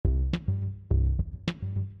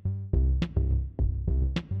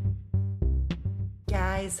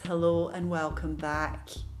guys, hello and welcome back.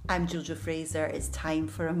 I'm Jojo Fraser. It's time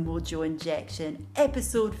for a Mojo Injection,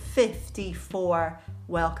 episode 54.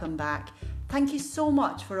 Welcome back. Thank you so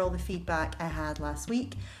much for all the feedback I had last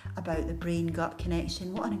week about the brain-gut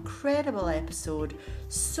connection. What an incredible episode.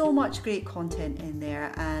 So much great content in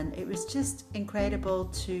there, and it was just incredible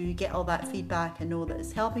to get all that feedback and know that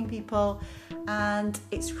it's helping people, and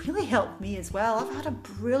it's really helped me as well. I've had a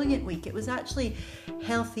brilliant week. It was actually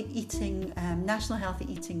healthy eating, National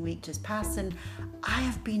Healthy Eating Week just passed, and I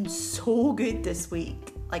have been so good this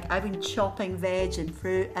week. Like, I've been chopping veg and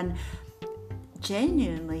fruit and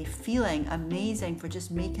genuinely feeling amazing for just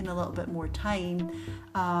making a little bit more time,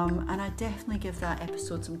 and I definitely give that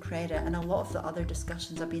episode some credit, and a lot of the other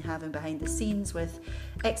discussions I've been having behind the scenes with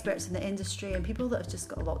experts in the industry and people that have just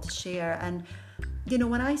got a lot to share. And you know,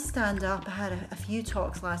 when I stand up, I had a few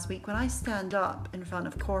talks last week, when I stand up in front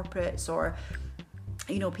of corporates or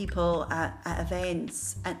people at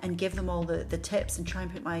events and give them all the tips and try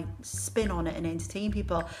and put my spin on it and entertain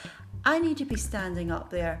people, I need to be standing up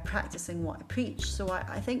there practicing what I preach. So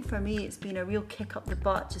I think for me it's been a real kick up the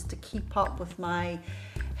butt just to keep up with my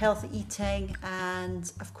healthy eating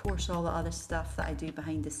and of course all the other stuff that I do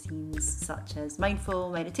behind the scenes, such as mindful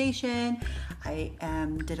meditation. I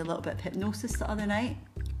did a little bit of hypnosis the other night.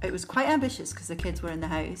 It was quite ambitious because the kids were in the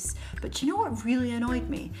house, but you know what really annoyed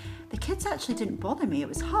me? The kids actually didn't bother me. It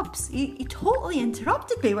was Hubs. He totally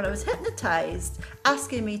interrupted me when I was hypnotised,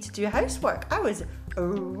 asking me to do housework. I was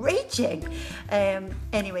raging.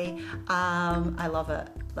 Anyway, I love it.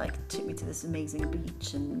 Like, took me to this amazing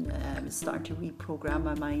beach and started to reprogram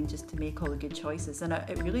my mind just to make all the good choices, and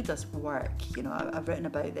it really does work. You know, I've written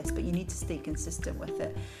about this, but you need to stay consistent with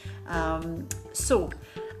it. So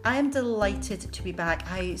I am delighted to be back.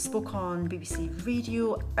 I spoke on BBC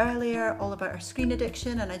Radio earlier all about our screen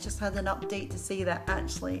addiction, and I just had an update to say that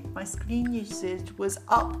actually my screen usage was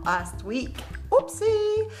up last week.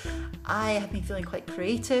 Oopsie! I have been feeling quite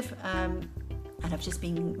creative, and I've just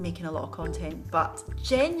been making a lot of content, but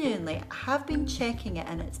genuinely I have been checking it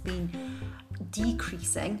and it's been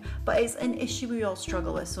decreasing, but it's an issue we all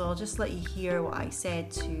struggle with. So I'll just let you hear what I said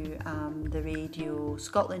to the Radio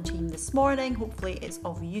Scotland team this morning. Hopefully it's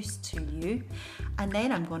of use to you, and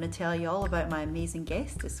then I'm going to tell you all about my amazing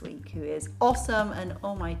guest this week, who is awesome, and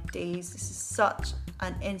oh my days, this is such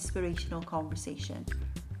an inspirational conversation.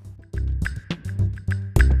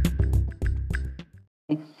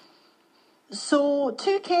 So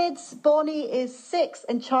 2 kids, Bonnie is 6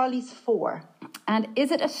 and Charlie's 4. And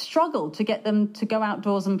is it a struggle to get them to go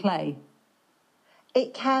outdoors and play?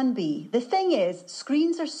 It can be. The thing is,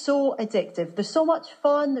 screens are so addictive. There's so much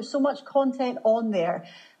fun, there's so much content on there.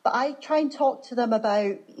 But I try and talk to them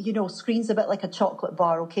about, screens a bit like a chocolate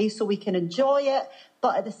bar, okay? So we can enjoy it,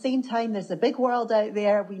 but at the same time, there's a big world out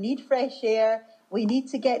there. We need fresh air. We need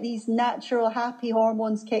to get these natural happy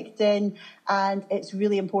hormones kicked in, and it's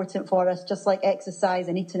really important for us, just like exercise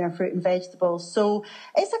and eating our fruit and vegetables. So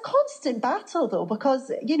it's a constant battle, though,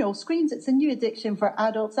 because, screens, it's a new addiction for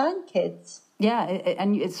adults and kids. Yeah,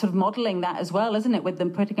 and it's sort of modelling that as well, isn't it, with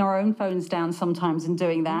them putting our own phones down sometimes and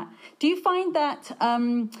doing that. Do you find that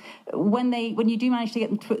when you do manage to get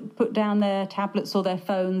them to put down their tablets or their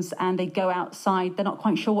phones and they go outside, they're not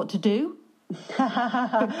quite sure what to do? Yeah,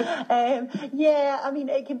 I mean,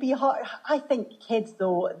 it can be hard. I think kids,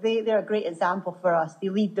 though, they're a great example for us. They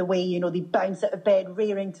lead the way, they bounce out of bed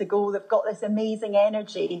raring to go. They've got this amazing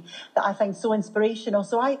energy that I find so inspirational.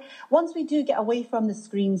 So once we do get away from the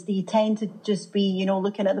screens, they tend to just be,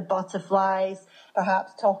 looking at the butterflies,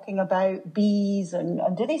 perhaps talking about bees and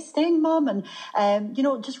do they sting, Mum? And,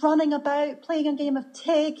 just running about, playing a game of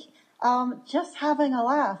Tig, just having a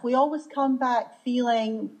laugh. We always come back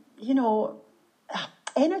feeling,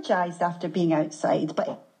 energized after being outside,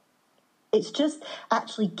 but it's just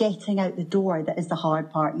actually getting out the door that is the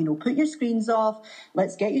hard part. Put your screens off,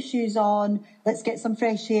 let's get your shoes on, let's get some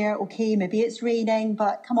fresh air. Okay, maybe it's raining,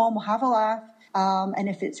 but come on, we'll have a laugh. And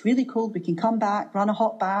if it's really cold, we can come back, run a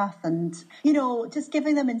hot bath, and, just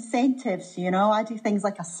giving them incentives. I do things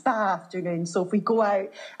like a spa afternoon. So if we go out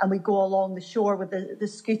and we go along the shore with the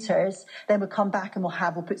scooters, then we'll come back and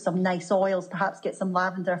we'll put some nice oils, perhaps get some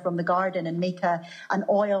lavender from the garden and make an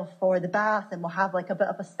oil for the bath, and we'll have like a bit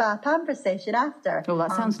of a spa pamper session after. Oh,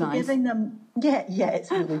 that sounds nice. Giving them, yeah, it's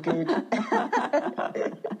really good.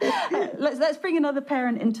 Let's bring another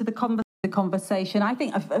parent into the conversation. I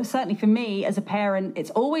think certainly for me as a parent,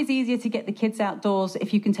 it's always easier to get the kids outdoors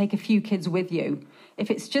if you can take a few kids with you.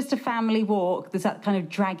 If it's just a family walk, there's that kind of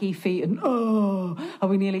draggy feet and are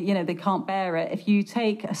we nearly, they can't bear it. If you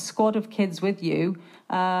take a squad of kids with you,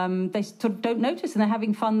 they sort of don't notice and they're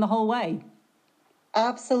having fun the whole way.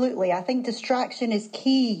 Absolutely. I think distraction is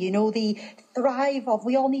key. You know,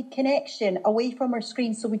 we all need connection away from our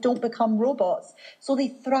screens so we don't become robots. So they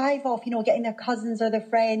thrive off, you know, getting their cousins or their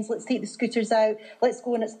friends. Let's take the scooters out. Let's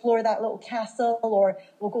go and explore that little castle, or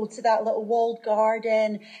we'll go to that little walled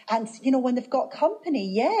garden. And, you know, when they've got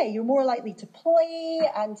company, yeah, you're more likely to play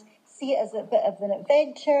and see it as a bit of an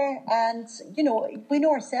adventure. And, you know, we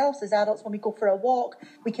know ourselves as adults, when we go for a walk,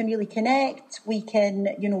 we can really connect, we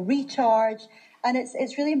can, you know, recharge. And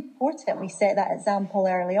it's really important we set that example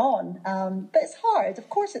early on. But it's hard. Of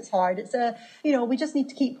course it's hard. We just need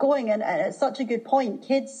to keep going. And it's such a good point.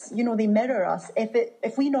 Kids, you know, they mirror us.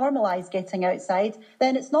 If we normalise getting outside,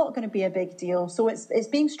 then it's not going to be a big deal. So it's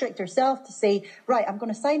being strict yourself to say, right, I'm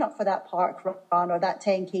going to sign up for that park run or that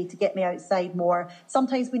 10K to get me outside more.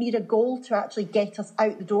 Sometimes we need a goal to actually get us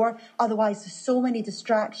out the door. Otherwise, there's so many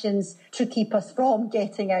distractions to keep us from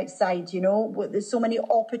getting outside, you know. There's so many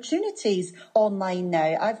opportunities online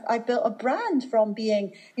now. I've built a brand from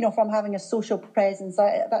being, you know, from having a social presence.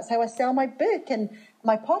 That's how I sell my book and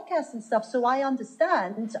my podcast and stuff. So I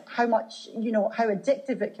understand how much, you know, how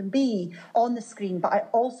addictive it can be on the screen. But I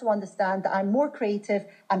also understand that I'm more creative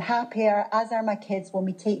and happier, as are my kids, when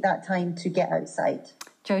we take that time to get outside.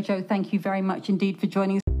 Jojo, thank you very much indeed for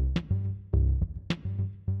joining us.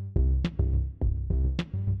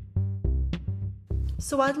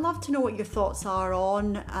 So I'd love to know what your thoughts are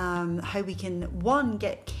on how we can, one,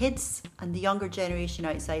 get kids and the younger generation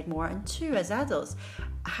outside more, and two, as adults,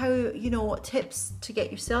 how, you know, tips to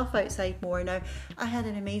get yourself outside more. Now, I had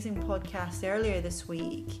an amazing podcast earlier this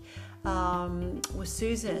week with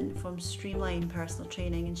Susan from Streamline Personal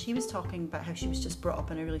Training, and she was talking about how she was just brought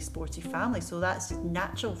up in a really sporty family, so that's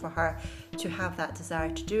natural for her to have that desire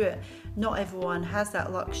to do it. Not everyone has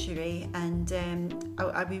that luxury, and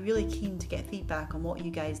I'd be really keen to get feedback on what you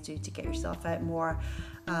guys do to get yourself out more,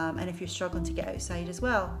 and if you're struggling to get outside as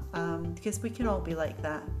well, because we can all be like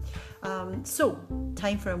that. So,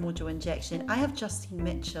 time for a Mojo injection. I have Justine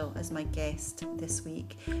Mitchell as my guest this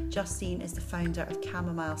week. Justine is the founder of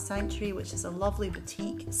Chamomile Sanctuary, which is a lovely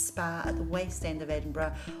boutique spa at the West End of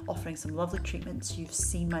Edinburgh, offering some lovely treatments. You've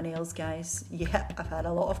seen my nails, guys. Yep, I've had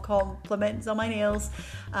a lot of compliments on my nails,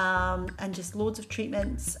 and just loads of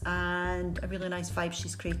treatments and a really nice vibe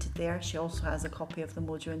she's created there. She also has a copy of the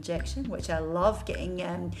Mojo injection, which I love getting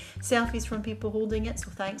selfies from people holding it, so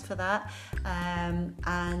thanks for that.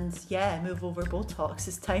 And yeah, move over Botox.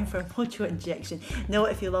 It's time for a Mojo injection. No,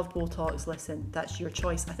 if you love Botox, listen, that's your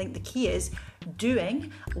choice. I think the key is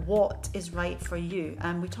doing what is right for you.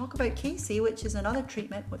 And we talk about Casey, which is another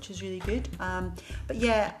treatment, which is really good. But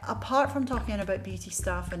yeah, apart from talking about beauty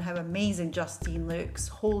stuff and how amazing Justine looks,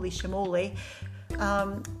 holy shamoly,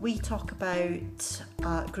 we talk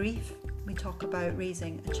about grief. We talk about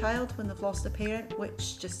raising a child when they've lost a parent,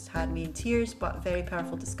 which just had me in tears, but very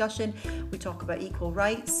powerful discussion. We talk about equal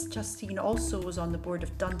rights. Justine also was on the board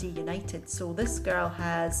of Dundee United. So this girl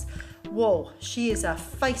she is a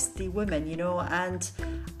feisty woman, you know, and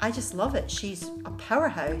I just love it. She's a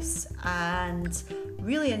powerhouse and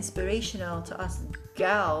really inspirational to us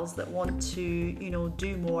gals that want to, you know,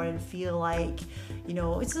 do more and feel like, you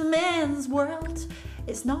know, it's a man's world.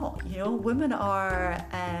 It's not, you know, women are,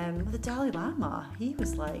 the Dalai Lama, he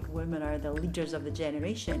was like, women are the leaders of the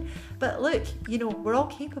generation. But look, you know, we're all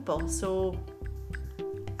capable. So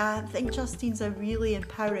I think Justine's a really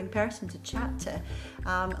empowering person to chat to.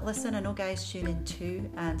 Listen, I know guys tune in too,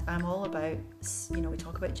 and I'm all about, you know, we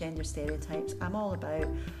talk about gender stereotypes. I'm all about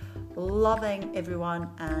loving everyone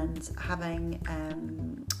and having,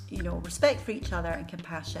 you know, respect for each other and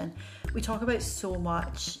compassion. We talk about so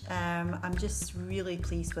much. I'm just really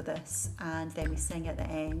pleased with this, and then we sing at the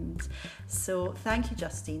end. So thank you,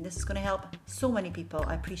 Justine. This is going to help so many people.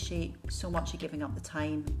 I appreciate so much you giving up the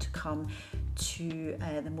time to come to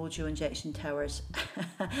the Mojo Injection Towers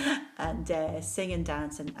and sing and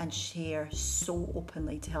dance and share so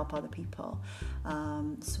openly to help other people.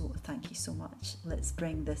 So thank you so much. Let's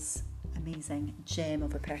bring this amazing gem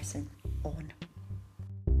of a person on.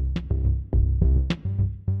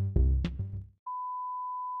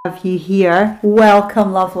 Have you here.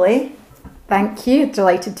 Welcome, lovely. Thank you.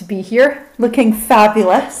 Delighted to be here. Looking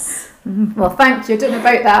fabulous. Well, thank you. I don't know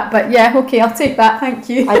about that, but yeah, okay, I'll take that. Thank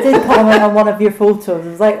you. I did comment on one of your photos. I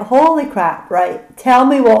was like, holy crap, right? Tell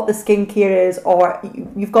me what the skincare is, or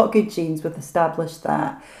you've got good genes, we've established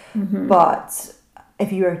that. Mm-hmm. But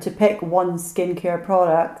if you were to pick one skincare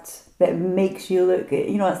product that makes you look,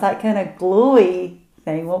 you know, it's that kind of glowy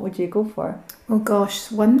thing, what would you go for? Oh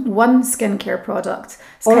gosh, one skincare product.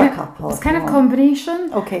 Or a couple. It's kind of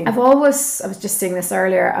combination. Okay. I was just saying this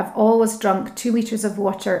earlier, I've always drunk 2 litres of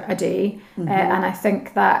water a day, and I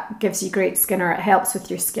think that gives you great skin, or it helps with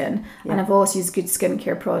your skin. Yeah. And I've always used good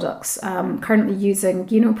skincare products. Currently using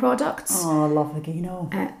Gino products. Oh, I love the Gino.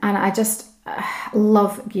 And I just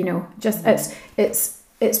love Gino. Just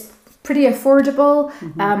it's pretty affordable.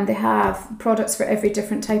 They have products for every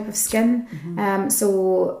different type of skin.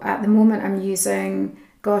 So at the moment I'm using,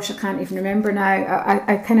 gosh, I can't even remember now.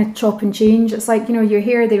 I kind of chop and change. It's like, your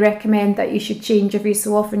hair, they recommend that you should change every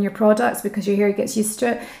so often your products because your hair gets used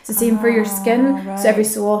to it. It's the same for your skin. Right. So every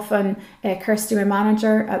so often, Kirsty, my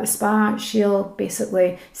manager at the spa, she'll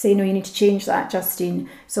basically say, no, you need to change that, Justine.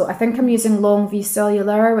 So I think I'm using Longview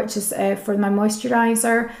Cellular, which is for my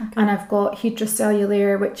moisturiser. And I've got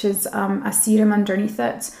Hydrocellular, which is a serum underneath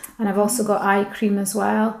it. And I've also got eye cream as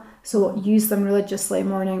well. So use them religiously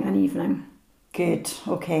morning and evening. Good,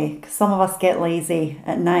 okay. 'Cause some of us get lazy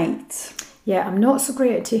at night. Yeah, I'm not so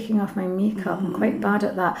great at taking off my makeup. I'm quite bad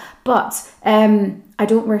at that. But I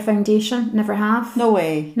don't wear foundation, never have. No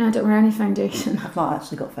way. No, I don't wear any foundation. I've not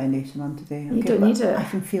actually got foundation on today. You don't need it. I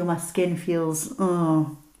can feel my skin feels,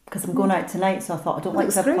 because I'm going out tonight, so I thought I don't like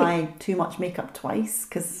Looks to great. apply too much makeup twice,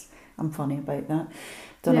 because I'm funny about that.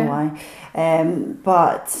 Don't know Yeah. why.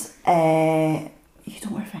 But you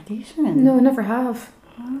don't wear foundation? No, I never have.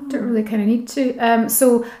 Don't really kind of need to.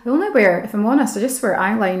 So I only wear, if I'm honest, I just wear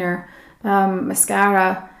eyeliner,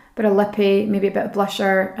 mascara, bit of lippy, maybe a bit of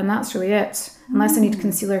blusher, and that's really it. Unless I need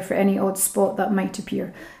concealer for any odd spot that might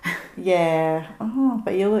appear. Yeah. Oh,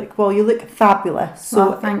 but you look fabulous.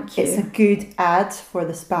 So thank you. It's a good ad for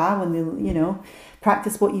the spa when they,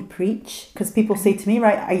 practice what you preach. Because people say to me,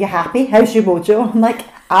 right, are you happy? How's your mojo? I'm like,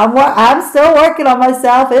 I'm still working on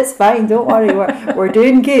myself. It's fine. Don't worry. We're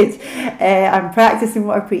doing good. I'm practicing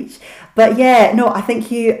what I preach. But yeah, no, I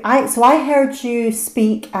think I heard you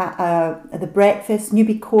speak at the breakfast,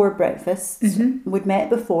 Newbie Core breakfast. We'd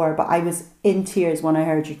met before, but I was in tears when I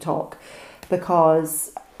heard you talk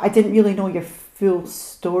because I didn't really know your full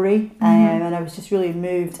story, and I was just really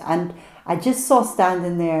moved. And I just saw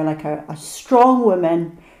standing there like a strong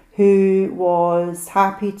woman who was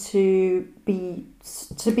happy to be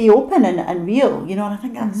open and real, and I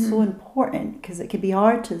think that's so important because it can be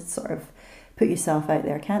hard to sort of put yourself out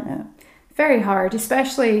there, can't it? Very hard,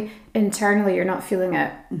 especially internally. You're not feeling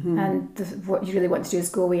it, and what you really want to do is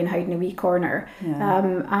go away and hide in a wee corner,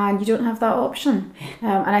 and you don't have that option.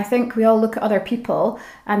 And I think we all look at other people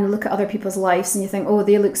and look at other people's lives, and you think, oh,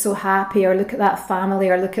 they look so happy, or look at that family,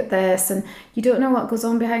 or look at this, and you don't know what goes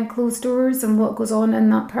on behind closed doors and what goes on in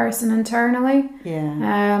that person internally.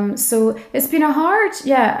 So it's been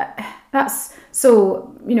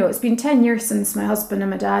it's been 10 years since my husband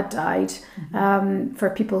and my dad died. For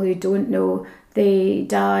people who don't know, they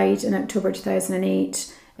died in October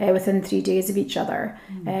 2008 within 3 days of each other.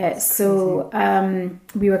 We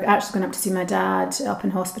were actually going up to see my dad up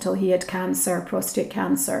in hospital. He had cancer, prostate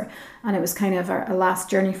cancer, and it was kind of our last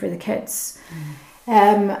journey for the kids.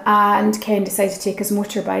 And Ken decided to take his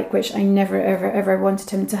motorbike, which I never ever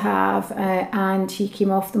wanted him to have, and he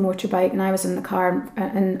came off the motorbike and I was in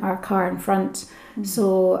our car in front.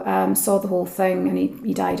 So saw the whole thing, and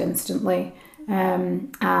he died instantly.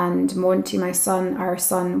 And Monty, our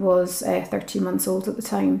son was 13 months old at the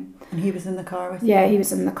time. And he was in the car with you? Yeah, he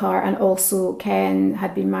was in the car. And also Ken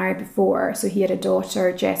had bbeen married before, so he had a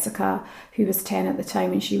daughter, Jessica, who was 10 at the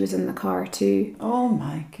time, and she was in the car too. Oh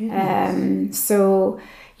my goodness.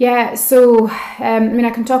 I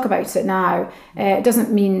can talk about it now. It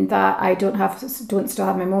doesn't mean that I don't still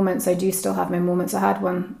have my moments. I do still have my moments. I had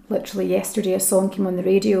one literally yesterday. A song came on the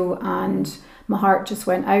radio and my heart just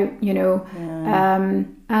went out,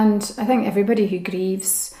 And I think everybody who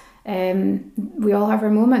grieves, we all have our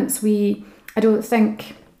moments. I don't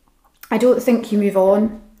think you move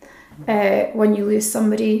on when you lose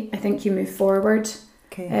somebody. I think you move forward.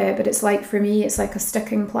 Okay. But it's like, for me, it's like a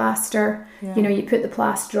sticking plaster. Yeah. You put the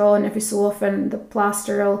plaster on, every so often the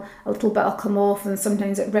plaster a little bit will come off, and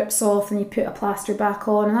sometimes it rips off, and you put a plaster back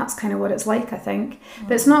on, and that's kind of what it's like, I think.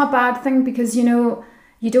 But it's not a bad thing, because you don't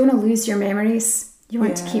want to lose your memories. You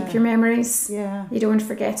want to keep your memories. Yeah. You don't want to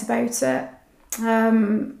forget about it.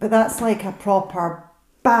 But that's like a proper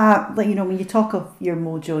bad, when you talk of your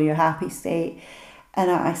mojo, your happy state,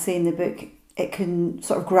 and I say in the book, it can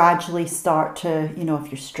sort of gradually start to,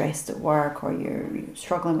 if you're stressed at work or you're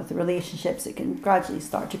struggling with the relationships, it can gradually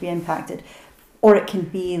start to be impacted. Or it can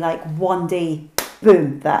be like one day,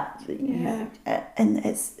 boom, that, and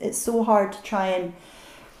it's so hard to try and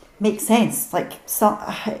makes sense. Like, so,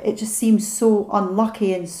 it just seems so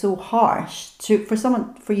unlucky and so harsh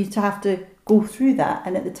for you to have to go through that.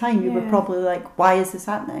 And at the time, you were probably like, "Why is this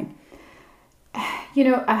happening?" You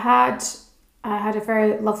know, I had a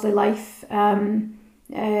very lovely life.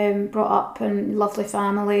 Brought up in a lovely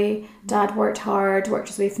family. Dad worked hard, worked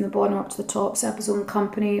his way from the bottom up to the top, set up his own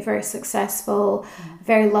company, very successful,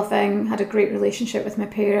 very loving, had a great relationship with my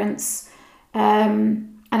parents.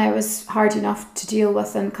 And it was hard enough to deal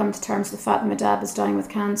with and come to terms with the fact that my dad was dying with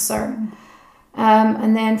cancer.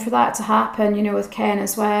 And then for that to happen, you know, with Ken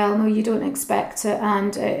as well, no, you don't expect it.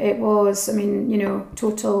 And it was, I mean, you know,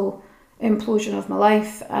 total implosion of my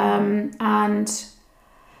life. And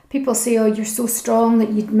people say, "Oh, you're so strong that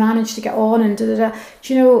you'd managed to get on," and da-da-da.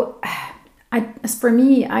 Do you know, as for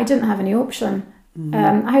me, I didn't have any option.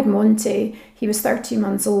 I had Monty. He was 13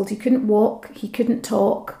 months old. He couldn't walk. He couldn't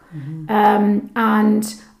talk. And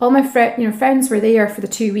all my friends were there for the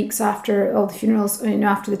 2 weeks after all the funerals, you know,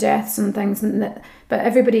 after the deaths and things. But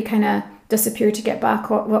everybody kind of disappeared to get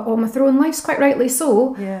back on with their own lives, quite rightly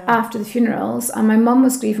so, after the funerals. And my mum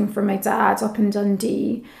was grieving for my dad up in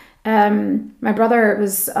Dundee. My brother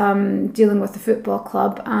was dealing with the football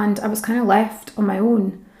club, and I was kind of left on my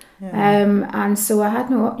own. And so I had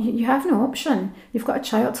you have no option. You've got a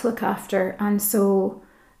child to look after, and so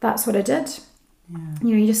that's what I did. You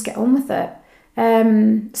know, you just get on with it.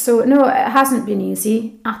 So no, it hasn't been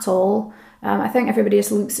easy at all. I think everybody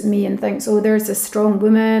just looks at me and thinks, "Oh, there's a strong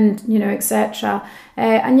woman," you know, etc.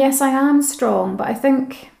 And yes, I am strong, but I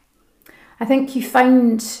think you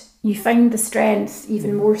find the strength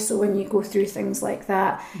even more so when you go through things like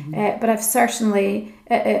that. But I've certainly,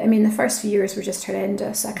 I mean, the first few years were just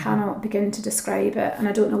horrendous. I cannot begin to describe it. And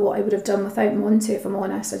I don't know what I would have done without Monty, if I'm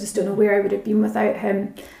honest. I just don't know where I would have been without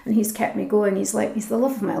him. And he's kept me going. He's the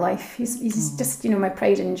love of my life. He's just, you know, my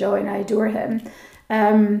pride and joy, and I adore him.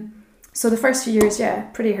 So the first few years,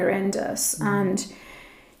 pretty horrendous. And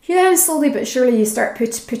then slowly but surely you start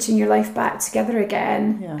putting your life back together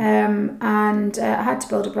again. And I had to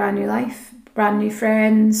build a brand new life, brand new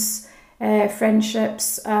friends,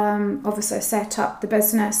 friendships. Obviously I set up the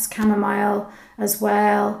business, Chamomile, as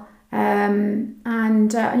well. And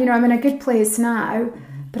you know, I'm in a good place now,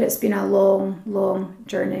 but it's been a long, long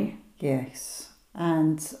journey. Yes.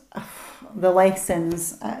 And the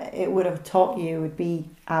lessons it would have taught you would be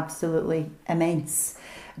absolutely immense.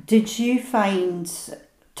 Did you find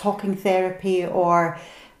talking therapy, or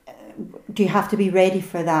do you have to be ready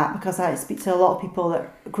for that? Because I speak to a lot of people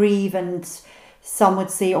that grieve, and some would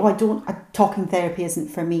say, "Oh, talking therapy isn't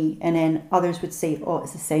for me," and then others would say, "Oh,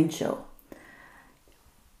 it's essential."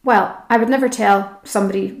 Well, I would never tell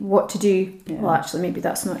somebody what to do. Well, actually, maybe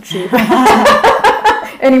that's not true.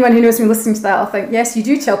 Anyone who knows me listening to that, I'll think, yes, you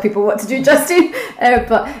do tell people what to do, Justine.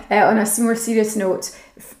 But on a more serious note,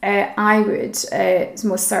 I would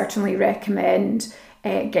most certainly recommend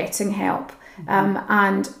getting help.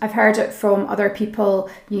 And I've heard it from other people.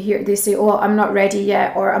 They say, "Oh, I'm not ready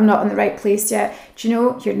yet," or "I'm not in the right place yet." Do you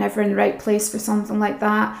know, you're never in the right place for something like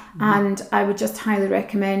that. And I would just highly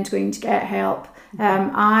recommend going to get help.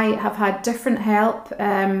 I have had different help.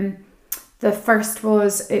 The first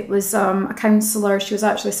was a counsellor. She was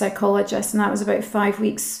actually a psychologist, and that was about 5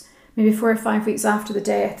 weeks, maybe 4 or 5 weeks after the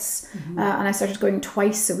deaths. And I started going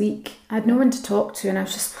twice a week. I had no one to talk to, and I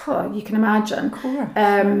was just, you can imagine. Of course.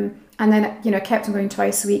 And then, you know, I kept on going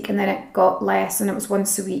twice a week, and then it got less, and it was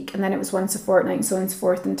once a week, and then it was once a fortnight, and so on and so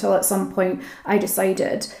forth, until at some point I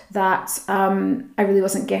decided that I really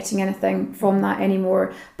wasn't getting anything from that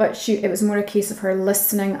anymore. But it was more a case of her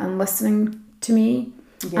listening to me.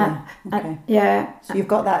 Okay. So you've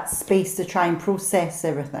got that space to try and process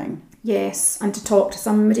everything. Yes, and to talk to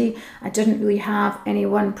somebody. I didn't really have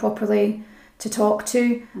anyone properly to talk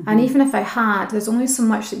to, and even if I had, there's only so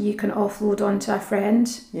much that you can offload onto a friend.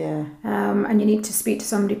 And you need to speak to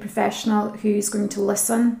somebody professional who's going to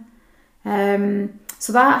listen.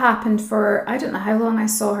 So that happened for, I don't know how long I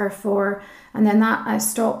saw her for, and then I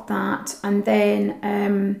stopped that, and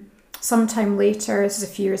then sometime later, this is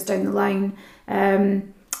a few years down the line,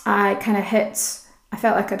 I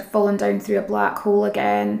felt like I'd fallen down through a black hole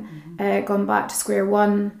again, gone back to square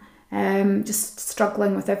one. Just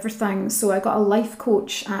struggling with everything. So I got a life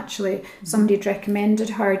coach, actually. Somebody had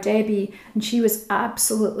recommended her, Debbie, and she was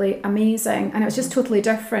absolutely amazing, and it was just totally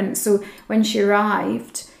different. So when she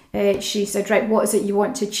arrived, she said, "Right, what is it you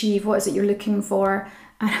want to achieve? What is it you're looking for?"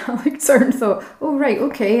 And I looked at her and thought, "Oh, right,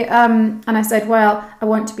 okay." And I said, "Well, I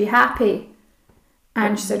want to be happy."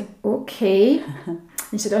 And she said, "Okay." And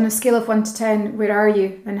she said, "On a scale of 1 to 10, where are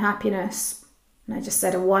you in happiness?" And I just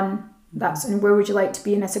said a 1. And where would you like to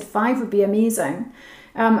be? And I said 5 would be amazing.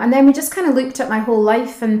 And then we just kind of looked at my whole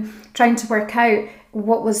life and trying to work out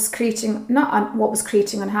what was creating, what was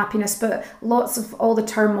creating unhappiness, but lots of all the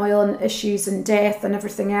turmoil and issues and death and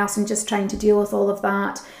everything else, and just trying to deal with all of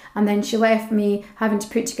that. And then she left me having to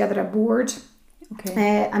put together a board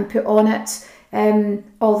and put on it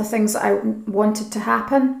all the things that I wanted to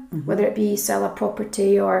happen, whether it be sell a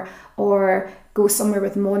property or go somewhere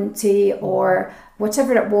with Monty or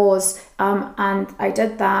whatever it was. And I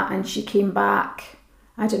did that, and she came back,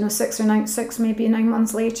 I don't know, 6 maybe 9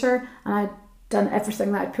 months later, and I'd done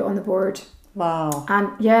everything that I'd put on the board. Wow. And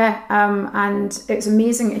and it was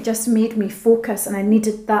amazing. It just made me focus, and I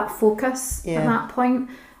needed that focus at that point.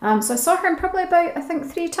 So I saw her in probably about, I think,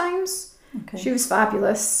 3 times. Okay. She was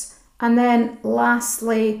fabulous. And then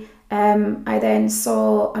lastly, I then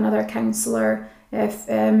saw another counsellor,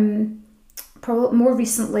 probably more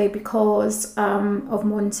recently because of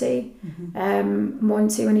Monty.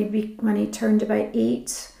 Monty, when he turned about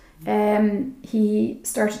 8, he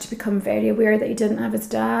started to become very aware that he didn't have his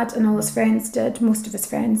dad, and all his friends did, most of his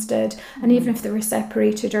friends did. And even if they were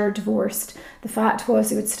separated or divorced, the fact was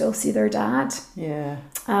they would still see their dad. Yeah.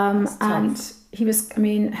 And he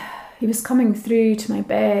was coming through to my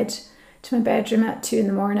bedroom at 2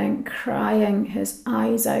 a.m, crying his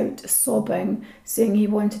eyes out, sobbing, saying he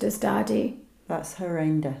wanted his daddy. That's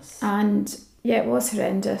horrendous. And yeah, it was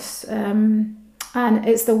horrendous. And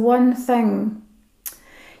it's the one thing,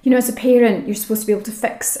 as a parent, you're supposed to be able to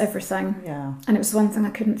fix everything. Yeah. And it was one thing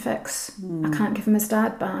I couldn't fix. I can't give him his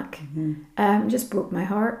dad back. It just broke my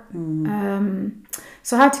heart.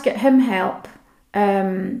 So I had to get him help.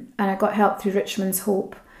 And I got help through Richmond's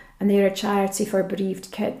Hope. And they're a charity for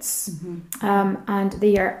bereaved kids. And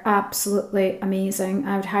they are absolutely amazing.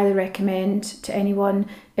 I would highly recommend to anyone,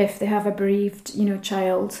 if they have a bereaved,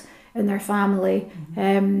 child in their family.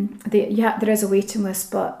 There is a waiting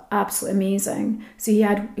list, but absolutely amazing. So he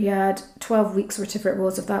had 12 weeks, whatever it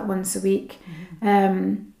was, of that once a week.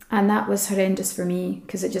 And that was horrendous for me,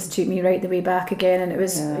 because it just took me right the way back again, and it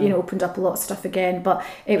was, opened up a lot of stuff again. But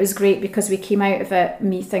it was great, because we came out of it,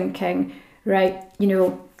 me thinking, right,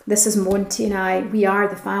 this is Monty and I, we are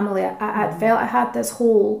the family. I felt I had this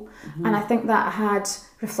hole, and I think that I had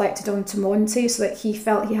reflected onto Monty, so that he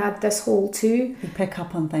felt he had this hole too. They pick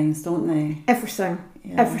up on things, don't they? Everything.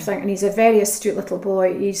 And he's a very astute little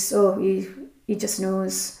boy. He just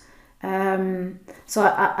knows. So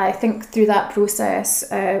I think through that process,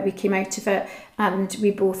 we came out of it, and we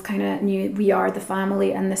both kind of knew we are the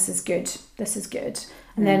family, and this is good.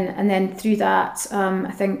 And then through that,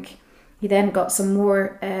 I think he then got some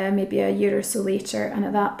more, maybe a year or so later, and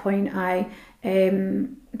at that point,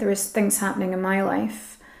 there was things happening in my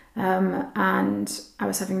life, and I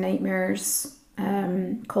was having nightmares,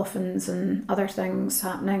 coffins and other things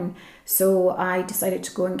happening. So I decided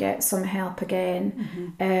to go and get some help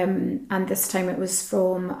again, and this time it was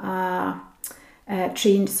from a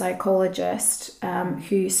trained psychologist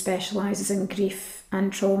who specialises in grief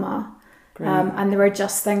and trauma, and there were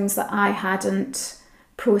just things that I hadn't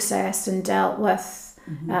processed and dealt with.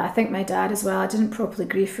 I think my dad as well. I didn't properly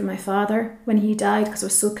grieve for my father when he died, because I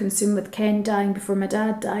was so consumed with Ken dying before my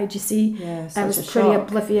dad died, you see. Yeah, I was pretty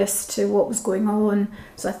oblivious to what was going on.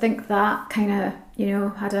 So I think that kind of,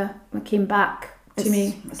 came back to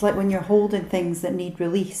me. It's like when you're holding things that need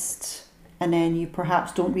released, and then you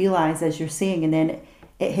perhaps don't realise, as you're saying, and then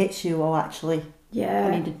it hits you, actually,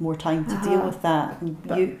 I needed more time to deal with that. And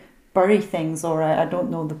you bury things, or I don't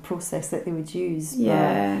know the process that they would use.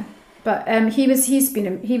 But he was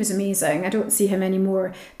amazing. I don't see him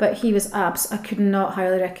anymore, but he was I could not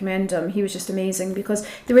highly recommend him. He was just amazing, because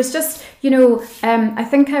there was just, I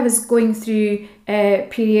think I was going through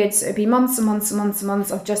periods, it'd be months and months and months and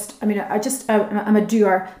months of just, I'm a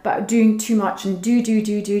doer, but doing too much and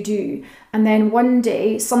do. And then one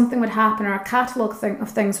day something would happen, or a catalogue of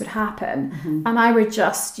things would happen, and I would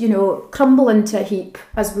just, crumble into a heap,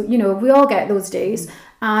 as we all get those days,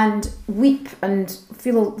 and weep and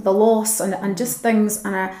feel the loss and just things,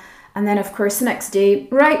 and then of course the next day,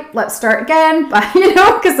 right, let's start again, but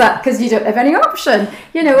because you don't have any option,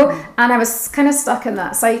 and I was kind of stuck in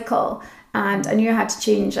that cycle, and I knew I had to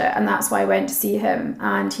change it, and that's why I went to see him,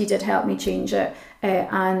 and he did help me change it,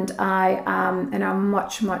 and I am in a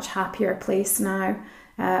much, much happier place now.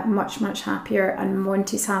 Much, much happier, and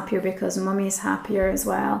Monty's happier because Mummy's happier as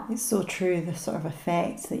well. It's so true, the sort of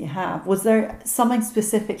effect that you have. Was there something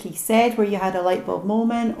specific he said where you had a light bulb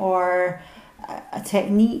moment, or a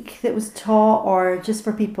technique that was taught, or just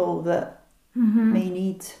for people that may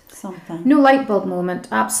need something? No light bulb moment,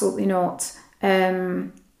 absolutely not.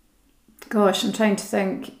 Gosh, I'm trying to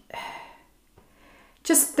think.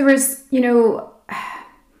 Just there was,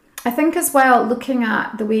 I think as well, looking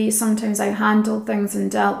at the way sometimes I handled things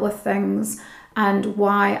and dealt with things and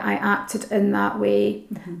why I acted in that way.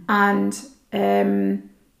 And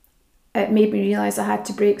it made me realise I had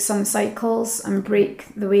to break some cycles and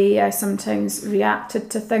break the way I sometimes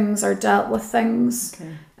reacted to things or dealt with things.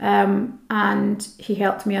 Okay. And he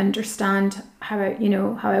helped me understand how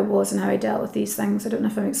I was and how I dealt with these things. I don't know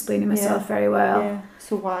if I'm explaining myself very well. Yeah.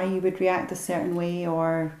 So why you would react a certain way,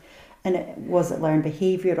 was it learned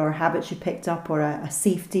behaviour or habits you picked up, or a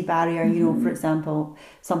safety barrier? You know, for example,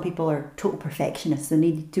 some people are total perfectionists. They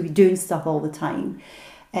need to be doing stuff all the time.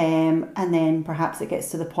 And then perhaps it gets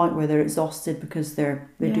to the point where they're exhausted because they're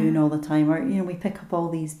doing all the time, or we pick up all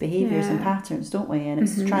these behaviours and patterns, don't we? And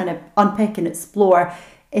it's trying to unpick and explore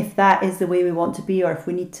if that is the way we want to be, or if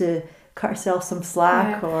we need to cut ourselves some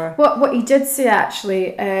slack. Or what he did say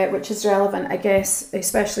actually, which is relevant, I guess,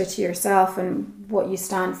 especially to yourself and what you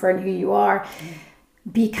stand for and who you are.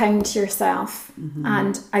 Be kind to yourself.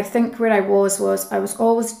 And I think where I was I was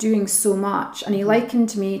always doing so much, and he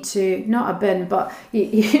likened me to not a bin, but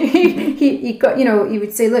he got, he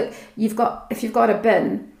would say, look, if you've got a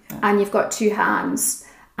bin and you've got two hands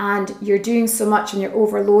and you're doing so much and you're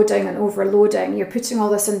overloading, you're putting all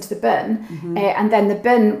this into the bin, and then the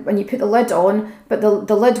bin, when you put the lid on, but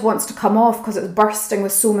the lid wants to come off because it's bursting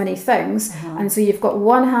with so many things, and so you've got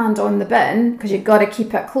one hand on the bin because you've got to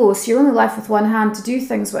keep it close. You're only left with one hand to do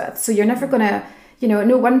things with, so you're never going to,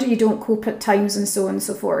 no wonder you don't cope at times, and so on and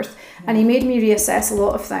so forth. And he made me reassess a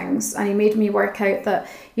lot of things, and he made me work out that,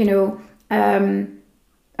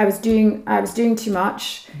 I was doing too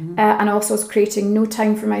much, and also was creating no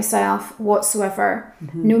time for myself whatsoever,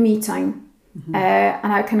 no me time.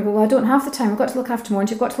 And I kind of go, well, I don't have the time. I've got to look after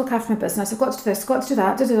Monty, I've got to look after my business, I've got to do this, I've got to do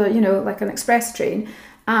that, like an express train.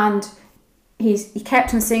 And he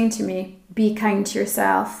kept on saying to me, be kind to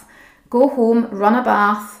yourself. Go home, run a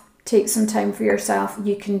bath, take some time for yourself.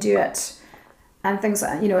 You can do it. And things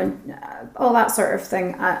like, and all that sort of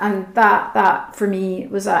thing. And that for me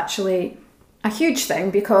was actually a huge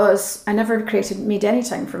thing, because I never made any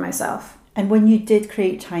time for myself. And when you did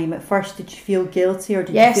create time at first, did you feel guilty, or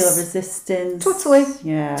did you feel a resistance? Totally.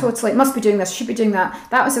 Yeah. Totally. Must be doing this, should be doing that.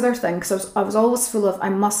 That was the other thing, because I was always full of, I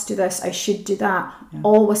must do this, I should do that.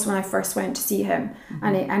 Always when I first went to see him.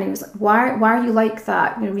 And he was like, why are you like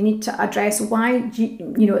that? We need to address why,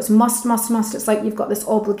 it's must. It's like you've got this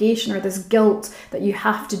obligation or this guilt that you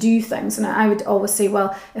have to do things. And I would always say,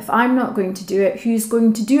 well, if I'm not going to do it, who's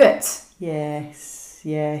going to do it? Yes.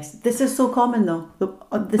 This is so common though.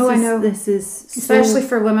 I know. This is especially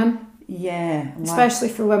for women. Yeah. Wow. Especially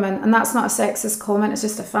for women, and that's not a sexist comment. It's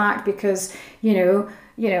just a fact, because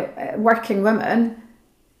working women,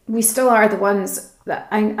 we still are the ones that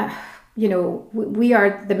we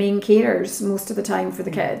are the main carers most of the time for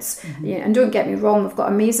the kids. And don't get me wrong, we've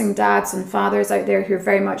got amazing dads and fathers out there who are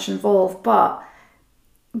very much involved, but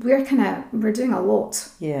we're doing a lot.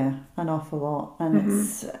 Yeah, an awful lot. And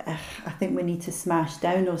it's, I think we need to smash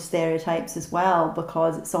down those stereotypes as well,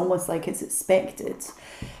 because it's almost like it's expected.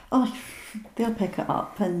 Oh, they'll pick it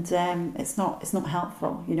up, and it's not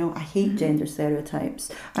helpful. I hate gender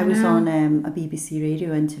stereotypes. I was on a BBC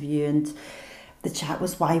radio interview, and the chat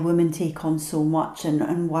was why women take on so much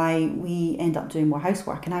and why we end up doing more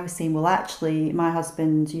housework. And I was saying, well, actually, my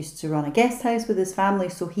husband used to run a guest house with his family,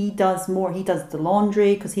 so he does more. He does the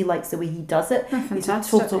laundry because he likes the way he does it. He's a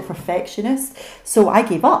total perfectionist. So I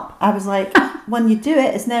gave up. I was like, when you do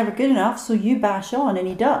it, it's never good enough, so you bash on, and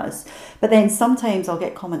he does. But then sometimes I'll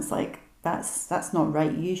get comments like, that's not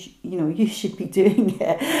right. You should be doing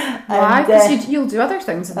it. Why? Because you'll do other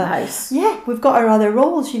things in the house. Yeah, we've got our other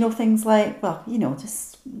roles. Things like, well,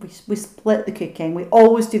 just we split the cooking. We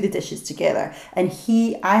always do the dishes together, and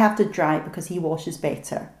I have to dry because he washes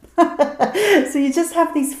better. So you just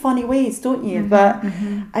have these funny ways, don't you? But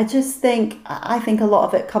I think a lot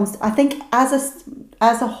of it comes. I think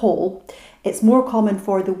as a whole, it's more common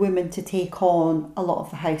for the women to take on a lot of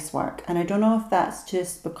the housework. And I don't know if that's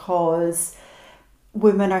just because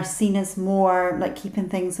women are seen as more like keeping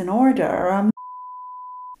things in order.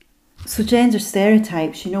 So gender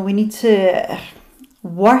stereotypes, we need to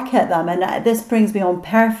work at them. And this brings me on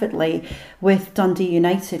perfectly with Dundee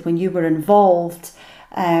United when you were involved.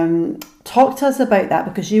 Talk to us about that,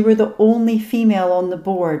 because you were the only female on the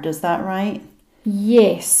board. Is that right?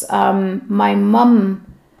 Yes. My mum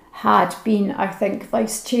had been, I think,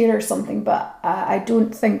 vice chair or something, but I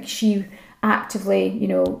don't think she actively,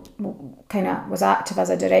 kind of was active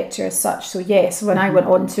as a director as such. So yes, when I went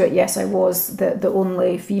on to it, yes, I was the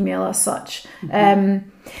only female as such.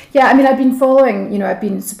 And Yeah, I mean, I've been following, I've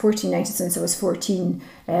been supporting United since I was 14.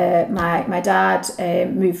 My dad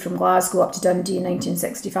moved from Glasgow up to Dundee in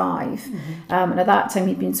 1965. And at that time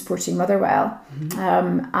he'd been supporting Motherwell.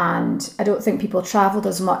 And I don't think people travelled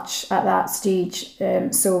as much at that stage.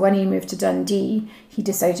 So when he moved to Dundee, he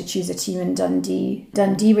decided to choose a team in Dundee.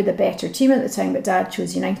 Dundee were the better team at the time, but Dad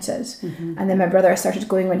chose United. And then my brother started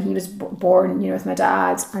going when he was born, with my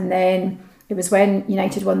dad. And then it was when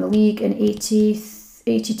United won the league in 82,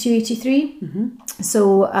 83.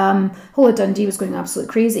 So whole of Dundee was going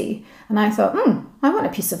absolutely crazy. And I thought, I want a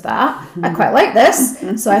piece of that. I quite like this.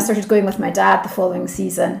 So I started going with my dad the following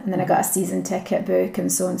season. And then I got a season ticket book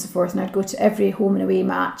and so on and so forth. And I'd go to every home and away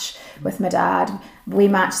match with my dad. Away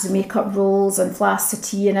matches and make up rolls and flasks of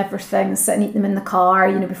tea and everything, sit and eat them in the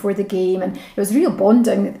car, before the game. And it was a real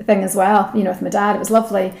bonding thing as well, with my dad. It was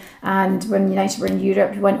lovely. And when United were in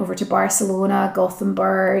Europe, we went over to Barcelona,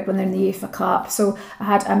 Gothenburg, when they're in the UEFA Cup. So I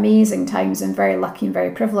had amazing times and very lucky and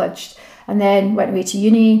very privileged. And then went away to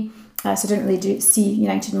uni. So I didn't really see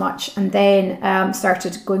United much, and then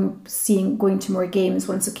started going to more games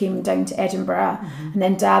once I came down to Edinburgh. And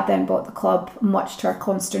then Dad then bought the club, much to our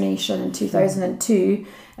consternation, in 2002,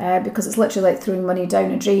 because it's literally like throwing money down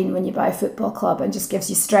a drain when you buy a football club, and just gives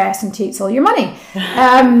you stress and takes all your money.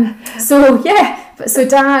 So Dad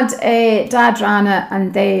ran it,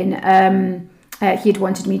 and then he had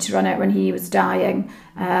wanted me to run it when he was dying.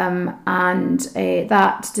 And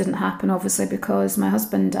that didn't happen, obviously, because my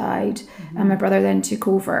husband died and my brother then took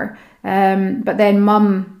over. But then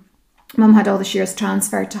Mum had all the shares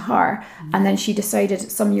transferred to her, and then she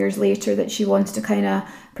decided some years later that she wanted to kind of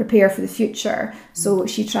prepare for the future. So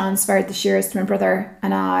she transferred the shares to my brother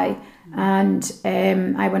and I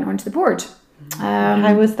went onto the board.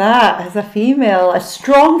 How was that as a female, a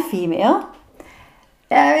strong female?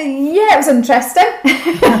 Yeah, it was interesting.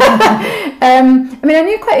 I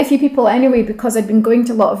knew quite a few people anyway, because I'd been going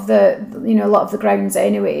to a lot of the grounds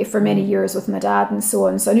anyway for many years with my dad and so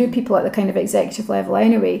on. So I knew people at the kind of executive level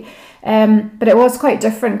anyway. But it was quite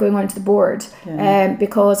different going onto the board,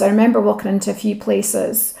 because I remember walking into a few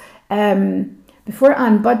places before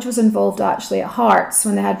Anne Budge was involved, actually, at Hearts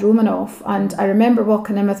when they had Romanoff. And I remember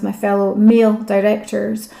walking in with my fellow male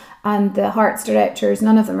directors. And the Hearts directors,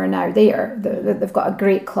 none of them are now there. They've got a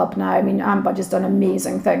great club now. I mean, Anne Budge has done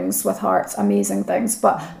amazing things with Hearts, amazing things.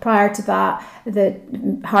 But prior to that, the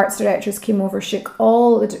Hearts directors came over, shook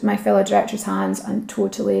all my fellow directors' hands, and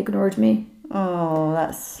totally ignored me. Oh,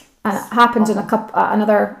 that's... And it happened in a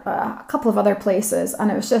couple of other places,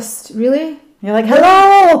 and it was just really... You're like,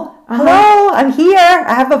 hello, I'm here,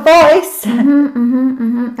 I have a voice.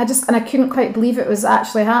 I couldn't quite believe it was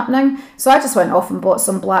actually happening. So I just went off and bought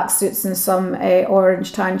some black suits and some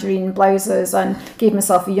orange tangerine blouses and gave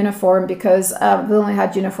myself a uniform, because we only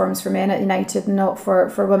had uniforms for men at United, not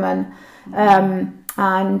for women.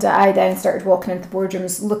 And I then started walking into the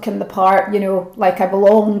boardrooms looking the part, like I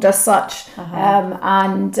belonged as such. Some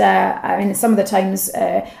of the times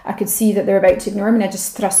I could see that they were about to ignore me, and I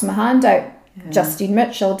just thrust my hand out. Justine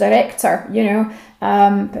Mitchell, director,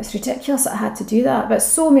 but it's ridiculous that I had to do that. But it's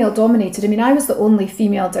so male dominated. I mean, I was the only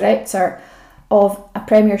female director of a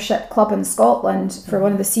Premiership club in Scotland for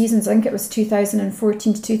one of the seasons. I think it was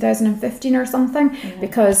 2014 to 2015 or something,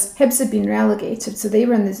 because Hibs had been relegated, so they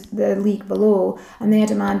were in the league below, and they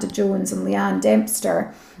had Amanda Jones and Leanne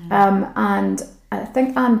Dempster, and I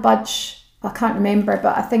think Anne Budge, I can't remember,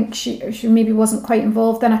 but I think she maybe wasn't quite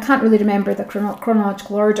involved then. I can't really remember the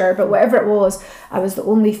chronological order, but whatever it was, I was the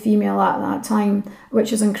only female at that time,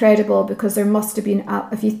 which is incredible, because there must have been,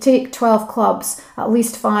 if you take 12 clubs, at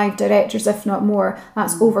least 5 directors, if not more.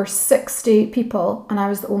 That's over 60 people, and I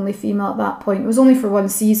was the only female at that point. It was only for one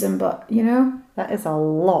season, but That is a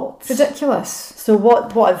lot. Ridiculous. So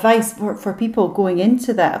what advice for people going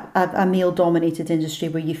into that, a male-dominated industry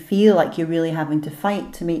where you feel like you're really having to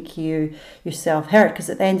fight to make yourself heard? Because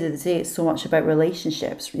at the end of the day, it's so much about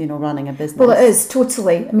relationships, running a business. Well, it is,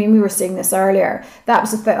 totally. I mean, we were saying this earlier.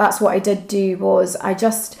 That's what I did do, was I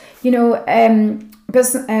just,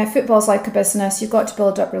 football's like a business. You've got to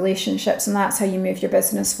build up relationships, and that's how you move your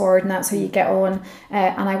business forward, and that's how you get on.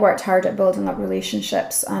 And I worked hard at building up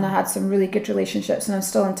relationships, and I had some really good relationships, and I'm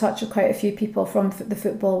still in touch with quite a few people from the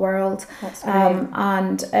football world. That's great.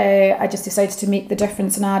 I just decided to make the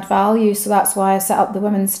difference and add value. So that's why I set up the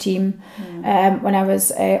women's team when I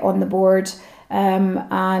was on the board.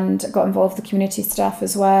 and got involved with the community stuff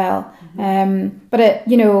as well. But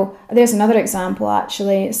there's another example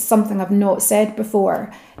actually. It's something I've not said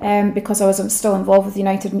before, because I was still involved with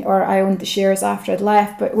United, or I owned the shares after I'd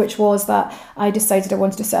left, but which was that I decided I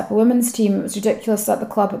wanted to set up a women's team. It was ridiculous that the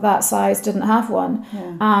club at that size didn't have one.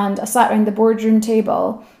 And I sat around the boardroom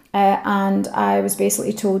table, and I was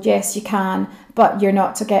basically told, yes, you can, but you're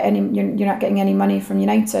not getting any money from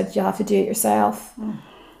United. You'll have to do it yourself.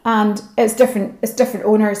 And it's different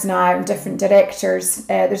owners now and different directors.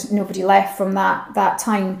 There's nobody left from that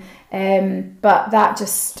time. But that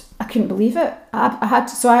just, I couldn't believe it. I had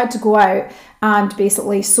to go out and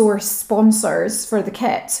basically source sponsors for the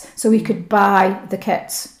kit so we could buy the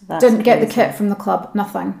kit. Didn't get the kit from the club,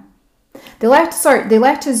 nothing. They let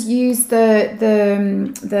us use the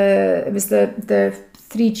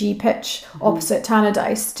 3G pitch opposite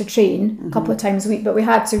Tannadice to train a couple of times a week, but we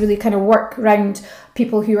had to really kind of work around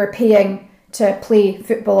people who were paying to play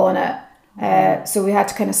football on it. So we had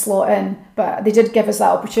to kind of slot in, but they did give us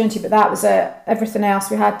that opportunity. But that was it. Everything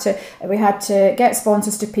else we had to get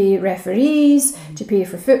sponsors to pay referees, to pay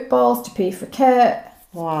for footballs, to pay for kit.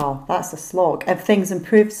 Wow, that's a slog. Have things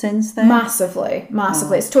improved since then? Massively.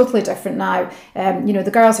 It's totally different now.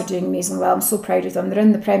 The girls are doing amazingly well. I'm so proud of them. They're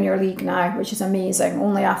in the Premier League now, which is amazing,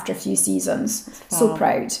 only after a few seasons. So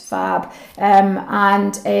proud, fab.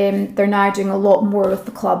 And they're now doing a lot more with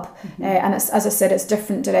the club. And it's, as I said, it's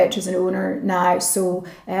different directors and owner now. So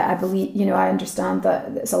I believe, I understand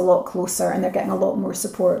that it's a lot closer and they're getting a lot more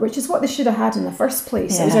support, which is what they should have had in the first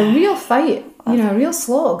place. Yeah. It was a real fight. A real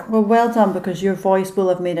slog. Well done, because your voice will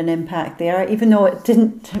have made an impact there, even though it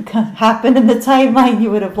didn't happen in the timeline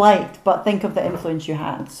you would have liked. But think of the influence you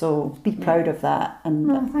had, so be proud of that.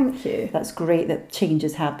 And thank you. That's great that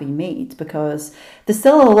changes have been made, because there's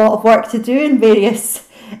still a lot of work to do in various,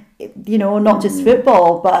 not just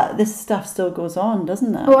football, but this stuff still goes on,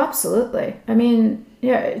 doesn't it? Oh, absolutely. I mean,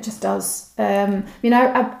 yeah, it just does. I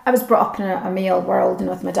was brought up in a male world,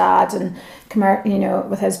 with my dad and,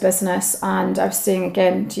 with his business. And I was saying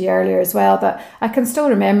again to you earlier as well that I can still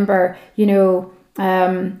remember,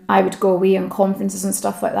 I would go away on conferences and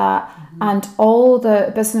stuff like that. And all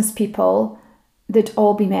the business people, they'd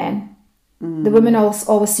all be men. The women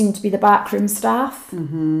always seemed to be the backroom staff.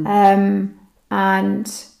 And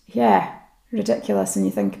yeah, ridiculous when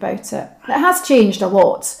you think about it. It has changed a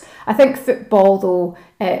lot. I think football, though,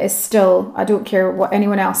 is still, I don't care what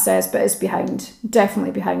anyone else says, but it's behind.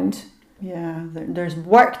 Definitely behind. Yeah, there's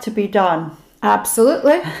work to be done.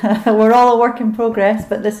 Absolutely. We're all a work in progress,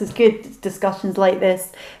 but this is good. Discussions like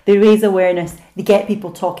this, they raise awareness, they get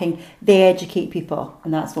people talking, they educate people,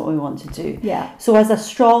 and that's what we want to do. Yeah. So as a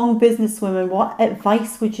strong businesswoman, what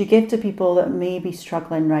advice would you give to people that may be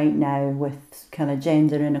struggling right now with kind of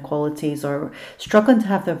gender inequalities or struggling to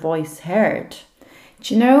have their voice heard?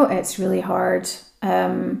 Do you know, it's really hard.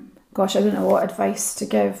 Gosh, I don't know what advice to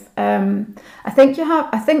give. I think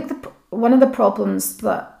one of the problems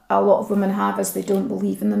that a lot of women have is they don't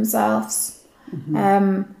believe in themselves.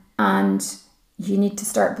 And you need to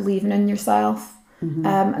start believing in yourself,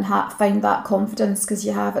 and find that confidence, because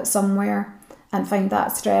you have it somewhere, and find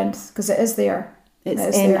that strength, because it is there.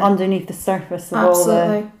 It's underneath the surface of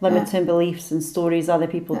Absolutely. All the limiting beliefs and stories other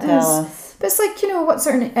people tell us. But it's like, what's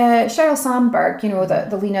her Sheryl Sandberg,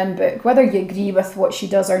 the Lean In book. Whether you agree with what she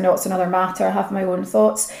does or not, it's another matter. I have my own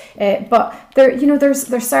thoughts. But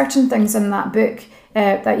there's certain things in that book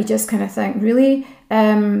that you just kind of think, really?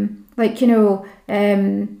 Putting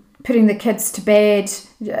the kids to bed.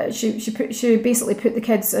 She basically put the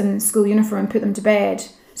kids in school uniform and put them to bed,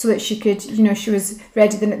 so that she could, she was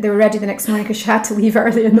ready. They were ready the next morning because she had to leave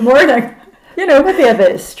early in the morning. Maybe a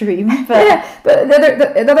bit extreme, but yeah. But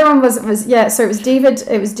the other one was So it was David.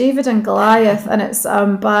 It was David and Goliath, and it's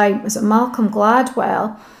was it Malcolm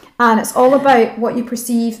Gladwell, and it's all about what you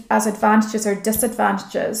perceive as advantages or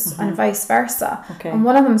disadvantages, and vice versa. Okay. And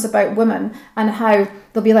one of them is about women and how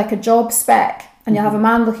there'll be like a job spec. And you'll have a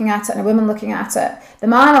man looking at it and a woman looking at it. The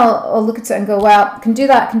man will look at it and go, well, can do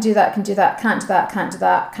that, can't do that, can't do that, can't do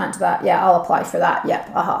that. Yeah, I'll apply for that. Yep,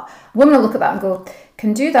 Woman will look at that and go,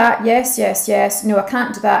 can do that, yes. No, I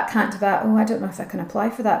can't do that, can't do that. Oh, I don't know if I can apply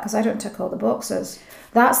for that because I don't tick all the boxes.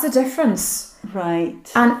 That's the difference.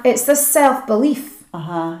 Right. And it's this self-belief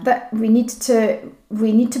that we need to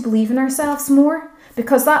believe in ourselves more.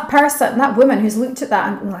 Because that person, that woman who's looked at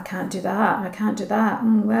that and, I can't do that.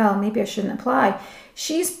 Well, maybe I shouldn't apply.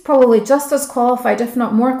 She's probably just as qualified, if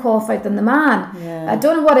not more qualified than the man. Yeah. I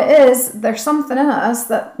don't know what it is. There's something in us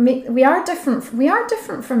that we are different. We are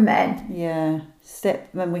different from men. Yeah.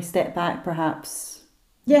 When we step back, perhaps.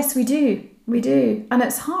 Yes, we do. And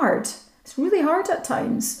it's hard. It's really hard at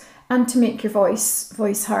times. and to make your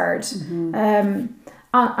voice heard. And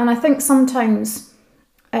I think sometimes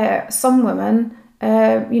some women,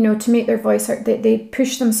 to make their voice heard, they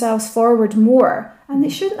push themselves forward more, and they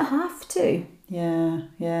shouldn't have to.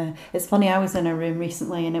 Yeah. It's funny, I was in a room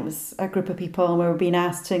recently and it was a group of people and we were being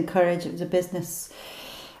asked to encourage, it was a business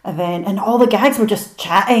event, and all the guys were just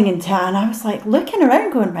chatting and I was like looking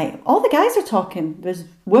around going, right, all the guys are talking, there's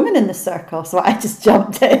women in the circle. So I just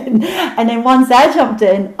jumped in, and then once I jumped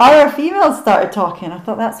in, other females started talking. I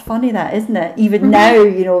thought, that's funny, that, isn't it? Even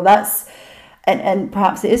now, that's... And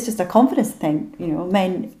perhaps it is just a confidence thing,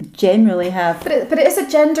 men generally have. But it is a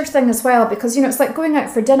gender thing as well, because, it's like going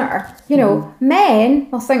out for dinner. Men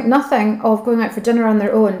will think nothing of going out for dinner on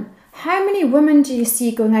their own. How many women do you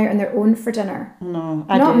see going out on their own for dinner? No,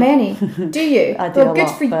 not many. Do you? I do. Good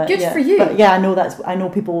for you. But yeah, I know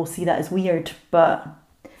people will see that as weird, but...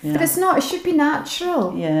 Yeah. But it's not. It should be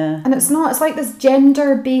natural. Yeah. And it's not. It's like this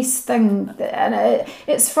gender-based thing, and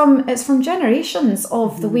it's from generations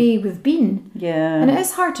of the way we've been. Yeah. And it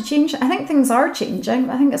is hard to change. I think things are changing,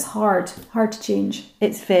 but I think it's hard to change.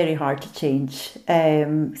 It's very hard to change.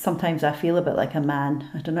 Sometimes I feel a bit like a man.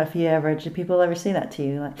 I don't know if do people ever say that to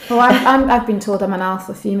you? Like, well, I've been told I'm an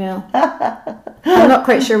alpha female. I'm not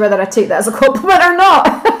quite sure whether I take that as a compliment or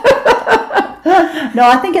not. No,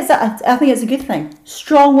 I think it's a good thing.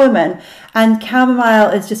 Strong woman, and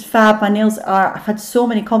chamomile is just fab. My nails I've had so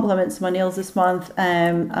many compliments on my nails this month.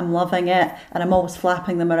 I'm loving it, and I'm always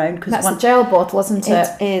flapping them around because that's a gel bottle, isn't it?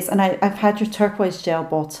 It is, and I've had your turquoise gel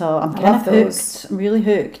bottle. I'm kind of hooked. I'm really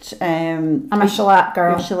hooked. I'm a shellac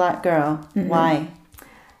girl. You're a shellac girl. Mm-hmm. Why?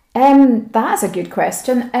 That's a good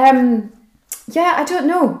question. Yeah, I don't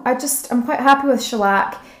know. I'm quite happy with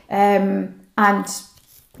shellac. And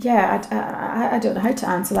yeah, I don't know how to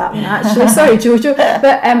answer that one actually. Sorry, Jojo.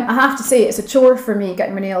 But I have to say, it's a chore for me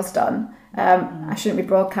getting my nails done. I shouldn't be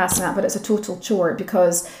broadcasting that, but it's a total chore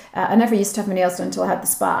because I never used to have my nails done until I had the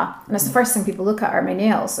spa, and it's the first thing people look at are my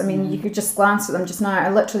nails. I mean, you could just glance at them just now. I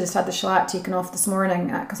literally just had the shellac taken off this morning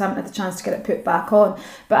because I haven't had the chance to get it put back on,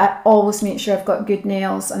 but I always make sure I've got good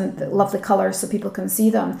nails and lovely colours so people can see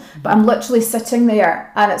them. But I'm literally sitting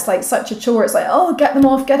there and it's like such a chore. It's like, oh, get them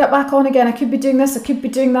off, get it back on again. I could be doing this, I could be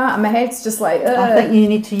doing that, and my head's just like, ugh. I think you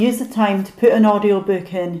need to use the time to put an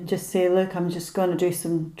audiobook in, just say, look, I'm just going to do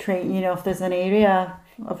some training, if there's an area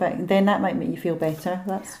of it, then that might make you feel better.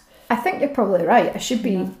 I think you're probably right. I should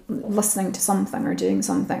be listening to something or doing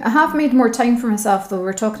something. I have made more time for myself, though.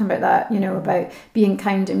 We're talking about that, about being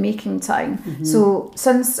kind and making time. Mm-hmm. So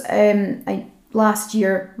since last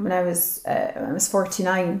year when I was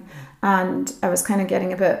 49, and I was kind of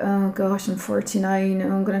getting a bit, oh gosh, I'm 49,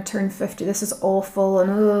 I'm going to turn 50, this is awful,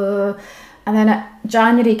 and then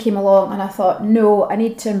January came along and I thought, no, I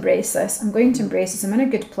need to embrace this. I'm going to embrace this. I'm in a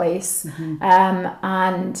good place. Mm-hmm.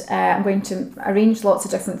 And I'm going to arrange lots of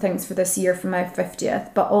different things for this year for my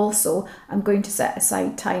 50th, but also I'm going to set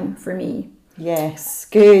aside time for me. Yes,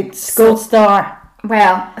 good. Gold star.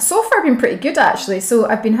 Well, so far I've been pretty good actually. So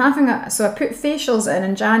I've been I put facials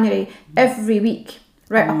in January every week,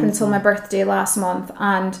 right up until my birthday last month,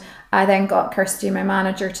 and I then got Kirsty, my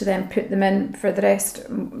manager, to then put them in for the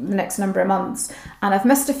next number of months. And I've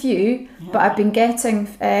missed a few, but I've been getting,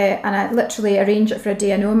 and I literally arrange it for a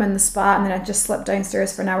day. I know I'm in the spa, and then I just slip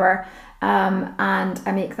downstairs for an hour, and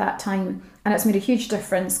I make that time. And it's made a huge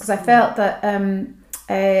difference because I felt that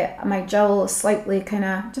my jowl is slightly kind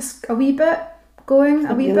of just a wee bit going,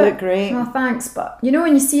 a wee bit. You look great. Well, thanks, but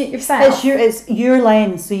when you see it yourself, it's your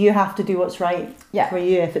lens, so you have to do what's right for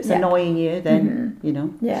you. If it's annoying you, then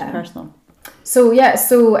it's personal. So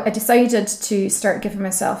I decided to start giving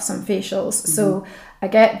myself some facials. Mm-hmm. So I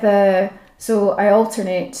get I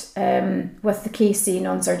alternate with the KC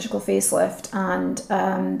non-surgical facelift and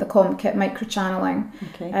the ComKit microchanneling.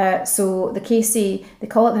 Okay. So the KC, they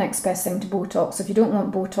call it the next best thing to Botox. So if you don't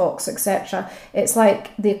want Botox, etc., it's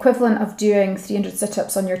like the equivalent of doing 300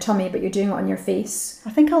 sit-ups on your tummy, but you're doing it on your face. I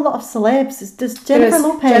think a lot of celebs, does Jennifer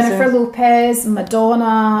Lopez,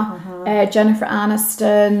 Madonna, Jennifer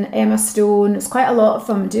Aniston, Emma Stone, it's quite a lot of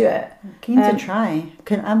them do it. Keen to try.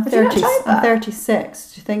 I'm 30. I'm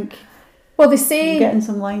 36. Do you think? Well, they say I'm getting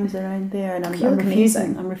some lines around there, and I'm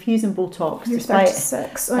refusing. I'm refusing Botox. You're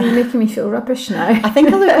 36. Oh, you're making me feel rubbish now. I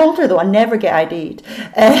think I look older though. I never get ID'd.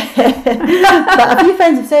 But a few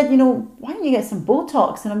friends have said, why don't you get some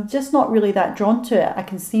Botox? And I'm just not really that drawn to it. I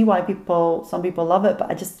can see why some people love it, but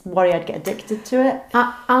I just worry I'd get addicted to it.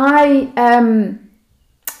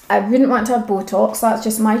 I wouldn't want to have Botox. That's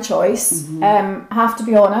just my choice. Mm-hmm. I have to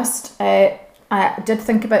be honest. I did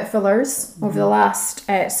think about fillers over the last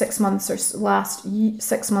 6 months or last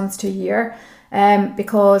 6 months to a year,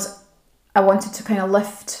 because I wanted to kind of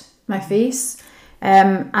lift my face.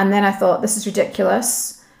 And then I thought, this is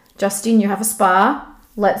ridiculous. Justine, you have a spa.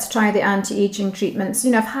 Let's try the anti-aging treatments.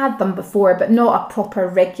 I've had them before, but not a proper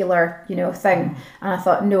regular, thing. And I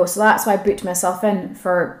thought, no. So that's why I booked myself in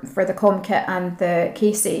for the ComKit and the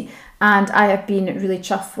Casey. And I have been really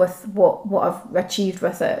chuffed with what I've achieved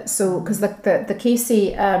with it. So, because the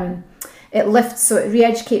Casey, it lifts, so it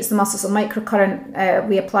re-educates the muscles. So microcurrent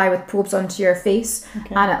we apply with probes onto your face,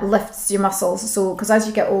 and it lifts your muscles. So, because as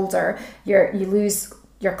you get older, you lose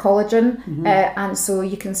your collagen, and so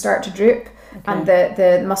you can start to droop. Okay. And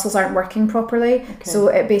the muscles aren't working properly, so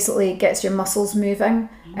it basically gets your muscles moving.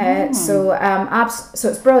 So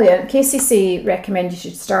it's brilliant. KCC recommend you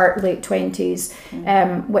should start late 20s,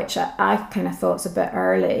 which I kind of thought was a bit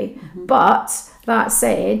early. But that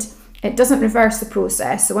said, it doesn't reverse the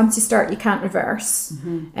process. So once you start, you can't reverse,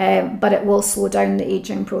 but it will slow down the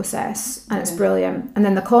aging process, and it's brilliant. And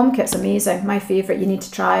then the ComKit's amazing. My favourite. You need to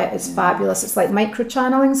try it. It's fabulous. It's like micro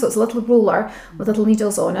channeling, so it's a little roller with little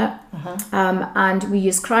needles on it, and we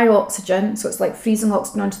use cryo-oxygen, so it's like freezing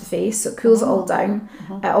oxygen onto the face, so it cools it all down.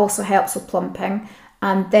 It also helps with plumping.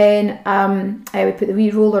 And then we put the wee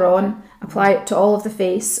roller on, apply it to all of the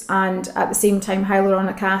face, and at the same time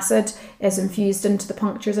hyaluronic acid is infused into the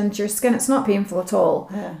punctures into your skin. It's not painful at all.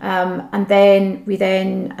 And then we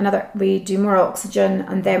do more oxygen,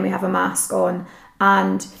 and then we have a mask on,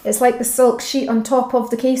 and it's like the silk sheet on top of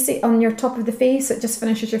the case, on your top of the face. It just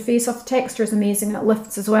finishes your face off. The texture is amazing, and it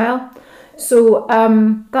lifts as well. So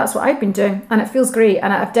that's what I've been doing, and it feels great,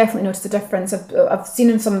 and I've definitely noticed a difference. I've seen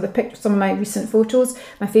in some of the pictures, some of my recent photos,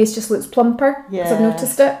 my face just looks plumper. Yeah, I've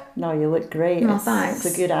noticed it. No, you look great. No, thanks.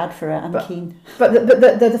 It's a good ad for it. I'm keen. But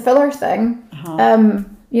the filler thing,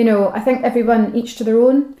 I think everyone each to their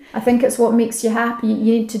own. I think it's what makes you happy.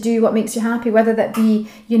 You need to do what makes you happy, whether that be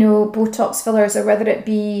Botox fillers, or whether it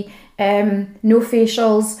be no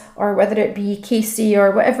facials, or whether it be KC,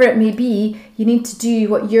 or whatever it may be. You need to do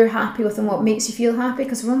what you're happy with and what makes you feel happy,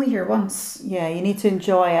 because we're only here once. Yeah, you need to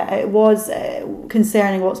enjoy it. It was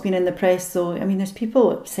concerning what's been in the press, though. I mean, there's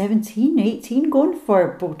people at 17, 18 going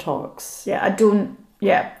for Botox.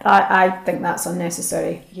 I think that's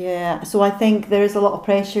unnecessary. Yeah, so I think there is a lot of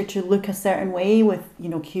pressure to look a certain way with,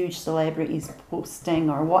 huge celebrities posting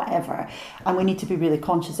or whatever, and we need to be really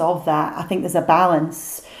conscious of that. I think there's a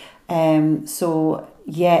balance.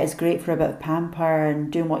 It's great for a bit of pamper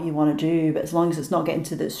and doing what you want to do, but as long as it's not getting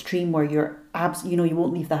to the extreme where you're you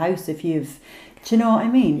won't leave the house if you've, do you know what I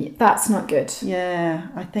mean? That's not good. Yeah,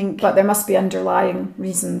 I think. But there must be underlying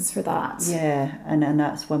reasons for that. Yeah, and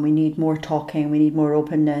that's when we need more talking, we need more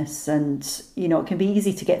openness, and it can be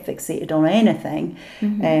easy to get fixated on anything,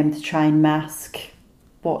 to try and mask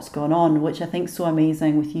what's going on, which I think is so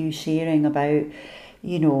amazing with you sharing about,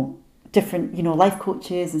 different life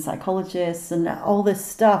coaches and psychologists and all this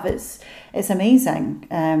stuff. It's amazing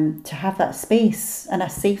to have that space, and a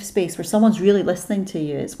safe space where someone's really listening to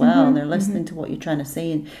you as well, and they're listening to what you're trying to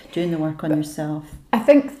say and doing the work on yourself. I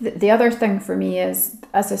think the other thing for me is,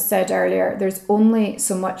 as I said earlier, there's only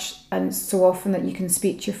so much and so often that you can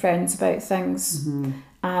speak to your friends about things,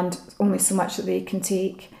 and only so much that they can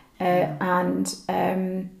take,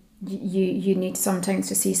 You need sometimes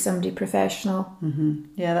to see somebody professional.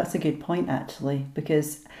 Yeah, that's a good point, actually,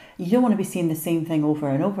 because you don't want to be seeing the same thing over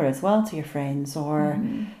and over as well to your friends, or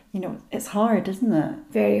it's hard, isn't it?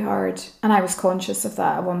 Very hard. And I was conscious of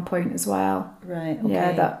that at one point as well. Right. Okay.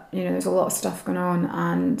 Yeah, that there's a lot of stuff going on,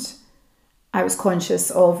 and I was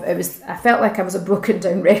conscious of I felt like I was a broken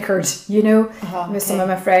down record, with some of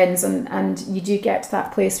my friends, and you do get to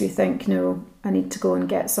that place where you think, no, I need to go and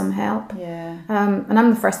get some help. Yeah. And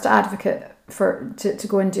I'm the first advocate to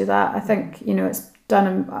go and do that. I think, it's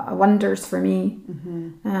done wonders for me.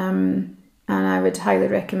 And I would highly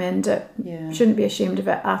recommend it. Yeah. Shouldn't be ashamed of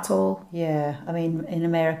it at all. Yeah. I mean, in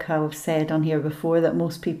America, we've said on here before that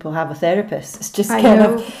most people have a therapist. It's just I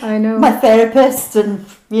know. My therapist and,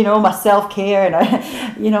 my self-care, and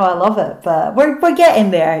I love it. But we're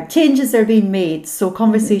getting there. Changes are being made. So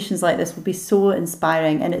conversations like this will be so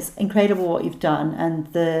inspiring, and it's incredible what you've done. And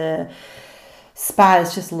the spa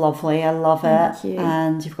is just lovely. I love it. Thank you.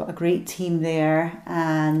 And you've got a great team there,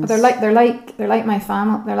 and they're like my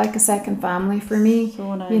family. They're like a second family for me.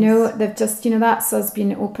 So nice. They've just that's us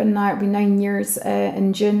being open now. It'll be 9 years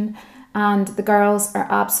in June, and the girls are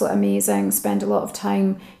absolutely amazing. Spend a lot of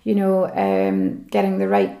time getting the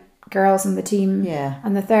right girls in the team. Yeah.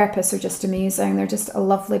 And the therapists are just amazing. They're just a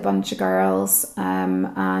lovely bunch of girls,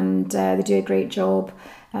 and they do a great job.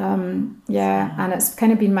 And it's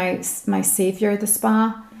kind of been my saviour, the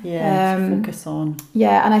spa. Yeah, to focus on.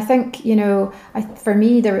 Yeah, and I think for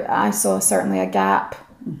me I saw certainly a gap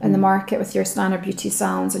in the market with your standard beauty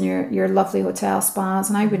salons and your lovely hotel spas,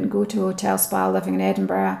 and I wouldn't go to a hotel spa living in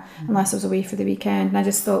Edinburgh unless I was away for the weekend. And I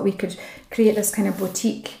just thought we could create this kind of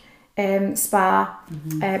boutique spa,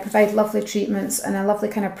 provide lovely treatments and a lovely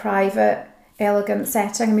kind of private, elegant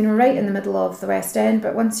setting. I mean, we're right in the middle of the West End,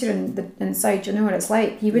 but once you're inside, you know what it's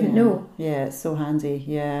like. You wouldn't know. Yeah, it's so handy.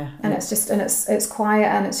 Yeah, and it's just, and it's quiet,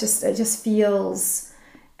 and it just feels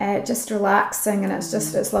just relaxing, and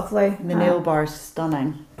it's lovely. The nail bar's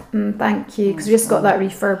stunning. Thank you, because we just got that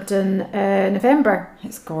refurbed in November.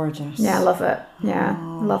 It's gorgeous. Yeah, I love it. Yeah,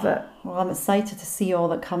 love it. Well, I'm excited to see all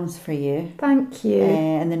that comes for you. Thank you.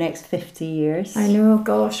 In the next 50 years. I know,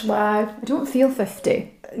 gosh, wow. I don't feel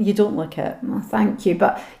 50. You don't look it. Well, thank you.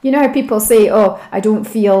 But you know how people say, oh, I don't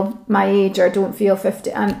feel my age, or I don't feel 50.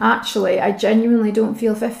 And actually, I genuinely don't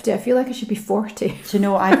feel 50. I feel like I should be 40. Do you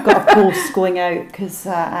know, I've got a post going out because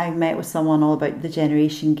I met with someone all about the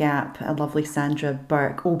generation gap, a lovely Sandra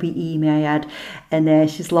Burke, OBE, may I add. And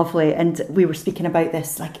she's lovely. And we were speaking about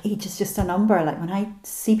this, like, age is just a number. Like, when I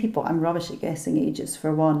see people, I'm rubbish at guessing ages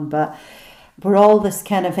for one, but we're all this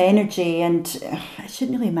kind of energy, and it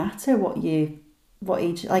shouldn't really matter what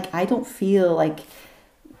age. Like, I don't feel like,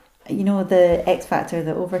 you know, the X Factor,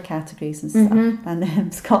 the over categories and stuff,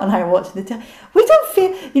 and Scott and I are watching we don't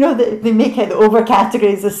feel, you know, they make it the over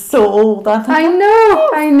categories is so old. I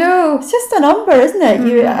know it's just a number, isn't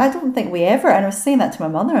it? I don't think we ever, and I was saying that to my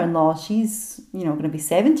mother-in-law, she's, you know, going to be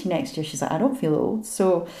 70 next year, she's like, I don't feel old.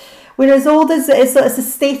 So we're as old as it's a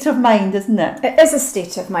state of mind, isn't it? It is a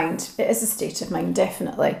state of mind. It is a state of mind,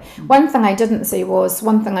 definitely. One thing I didn't say was,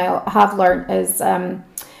 one thing I have learned is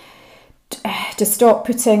to stop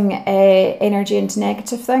putting energy into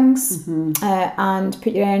negative things and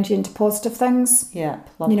put your energy into positive things. Yeah,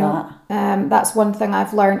 love that. That's one thing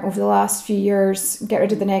I've learned over the last few years. Get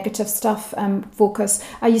rid of the negative stuff and focus.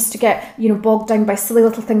 I used to get, you know, bogged down by silly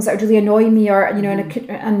little things that would really annoy me, or, you know,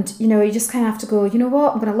 and you know, you just kind of have to go, you know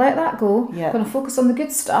what, I'm going to let that go. Yeah. I'm going to focus on the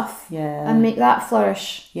good stuff. Yeah. And make that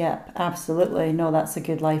flourish. Yeah, absolutely. No, that's a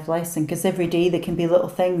good life lesson, because every day there can be little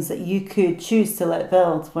things that you could choose to let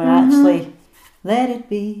build, where actually, let it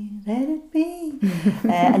be,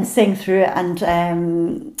 and sing through it.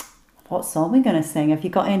 And what song are we going to sing? Have you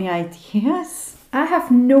got any ideas? I have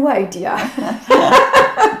no idea.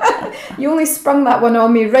 You only sprung that one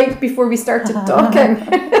on me right before we started talking.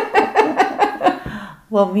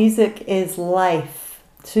 Well, music is life.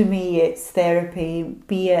 To me, it's therapy,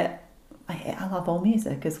 be it, I love all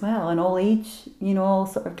music as well, and all age, you know, all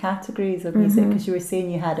sort of categories of music, because you were saying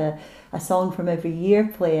you had a song from every year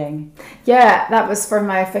playing. Yeah, that was for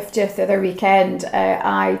my 50th the other weekend.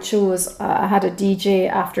 I chose, I had a DJ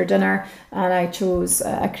after dinner, and I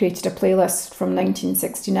created a playlist from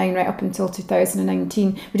 1969 right up until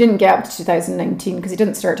 2019. We didn't get up to 2019 because it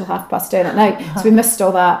didn't start till 10:30 at night, so we missed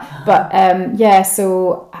all that. But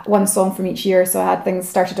so one song from each year. So I had things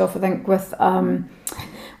started off, I think, with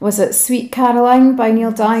was it Sweet Caroline by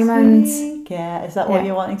Neil Diamond? Yeah, is that what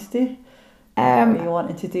you're wanting to do? Or you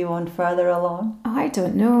wanted to do one further along? Oh, I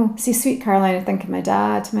don't know. See, Sweet Caroline, I think of my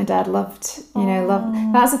dad. My dad loved,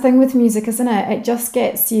 that's the thing with music, isn't it? It just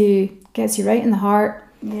gets you right in the heart.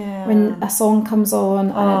 Yeah. When a song comes on,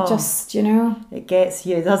 and it just, you know, it gets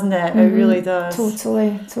you, doesn't it? It really does.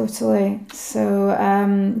 Totally. So, it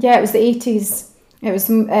was the 80s. It was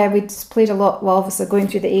we just played a lot, well, obviously going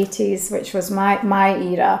through the 80s, which was my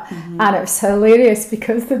era, and it was hilarious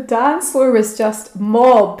because the dance floor was just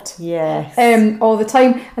mobbed. Yes. All the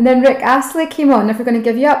time. And then Rick Astley came on, Never Gonna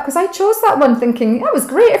Give You Up, because I chose that one thinking that was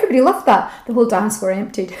great, everybody loved that. The whole dance floor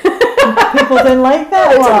emptied. People didn't like that.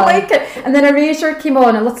 They didn't like it. And then Erasure came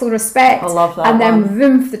on, A Little Respect. I love that. And then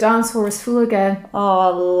voom, the dance floor was full again. Oh, I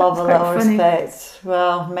love A Little Respect.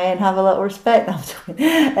 Well, men have a little respect.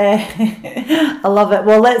 I love it.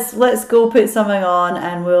 Well, let's go put something on,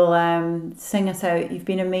 and we'll sing us out. You've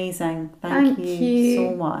been amazing. Thank you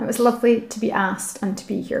so much. It was lovely to be asked and to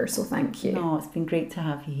be here, so thank you. No, it's been great to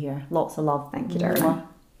have you here. Lots of love. Thank you, darling.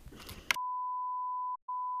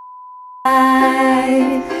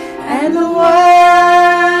 And the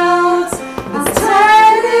world is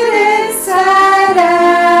turning inside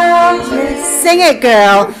out. Sing it,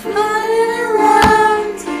 girl. Running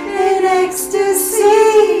around in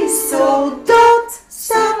ecstasy, so don't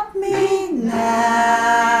stop me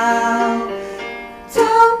now.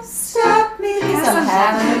 Don't stop me, 'cause I'm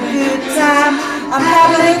having a good time. I'm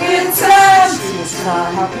having a good time.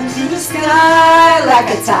 I'm up into the sky like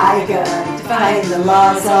a tiger, defying the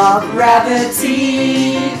laws of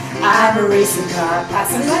gravity. I'm a racing car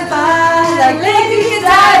passing right by like Lady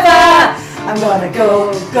Godiva. I'm gonna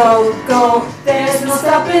go, go, go. There's no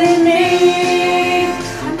stopping me.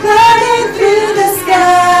 I'm burning through the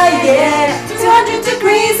sky. yeah. 200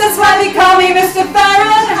 degrees, that's why they call me Mr.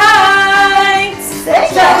 Fahrenheit.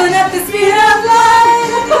 Traveling at the speed of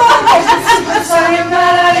light. I'm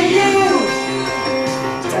not out of you.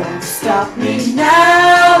 Don't stop me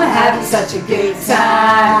now. I'm having such a good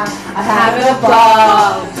time. I'm having a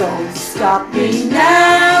ball. Don't stop me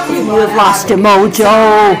now. You've lost your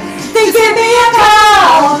mojo. Then give me a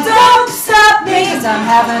call. Don't stop me, 'cause I'm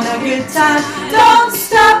having a good time. Don't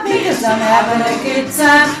stop me, 'cause I'm having a good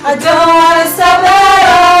time. I don't want to stop at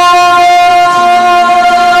all.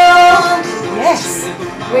 Yes,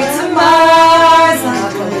 way to Mars on a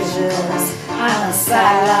collisions. I'm a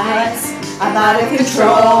satellite. I'm out of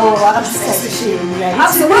control. I'm a sex machine. Ready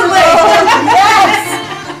absolutely. Yes.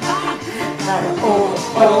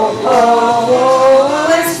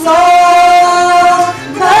 Let's flow,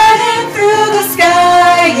 burning through the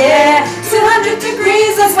sky, yeah. 200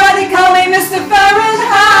 degrees, that's why they call me Mr.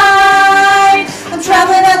 Fahrenheit. I'm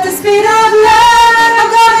traveling at the speed of light. I'm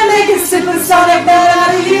gonna make it supersonic out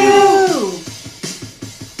of you.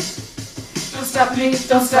 Don't stop me,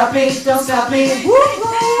 don't stop me, don't stop me.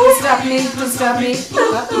 Don't stop me, don't stop me.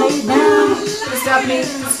 Don't stop me,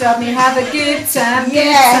 don't stop me. Have a good time,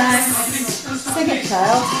 good time. Sing it,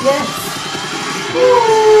 child. Yes.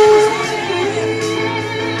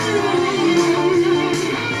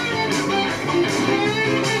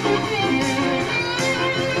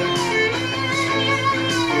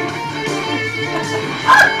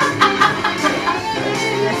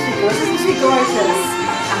 There she goes. Isn't she gorgeous?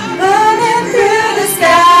 I'm burning through the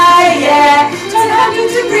sky, yeah. 200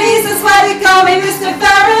 degrees, that's why they call me Mr.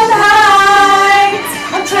 Fahrenheit.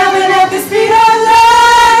 I'm traveling at the speed of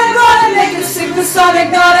light. I'm gonna make it supersonic,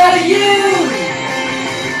 not out of you.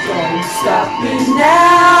 Don't stop me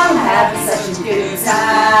now. I'm having such a good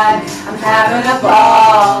time. I'm having a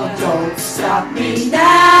ball. Don't stop me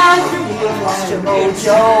now. You've lost your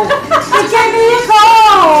mojo. You gave me a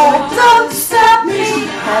call. Don't stop me.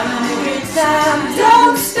 Having a good time.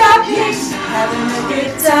 Don't stop me. Having a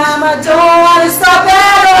good time. I don't want to stop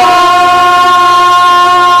at all.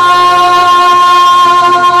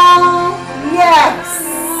 Yes.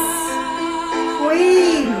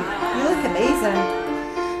 Queen. You look amazing.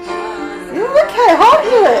 You look how hot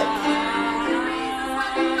you look.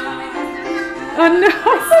 Oh no.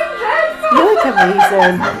 You look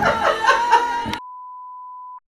amazing.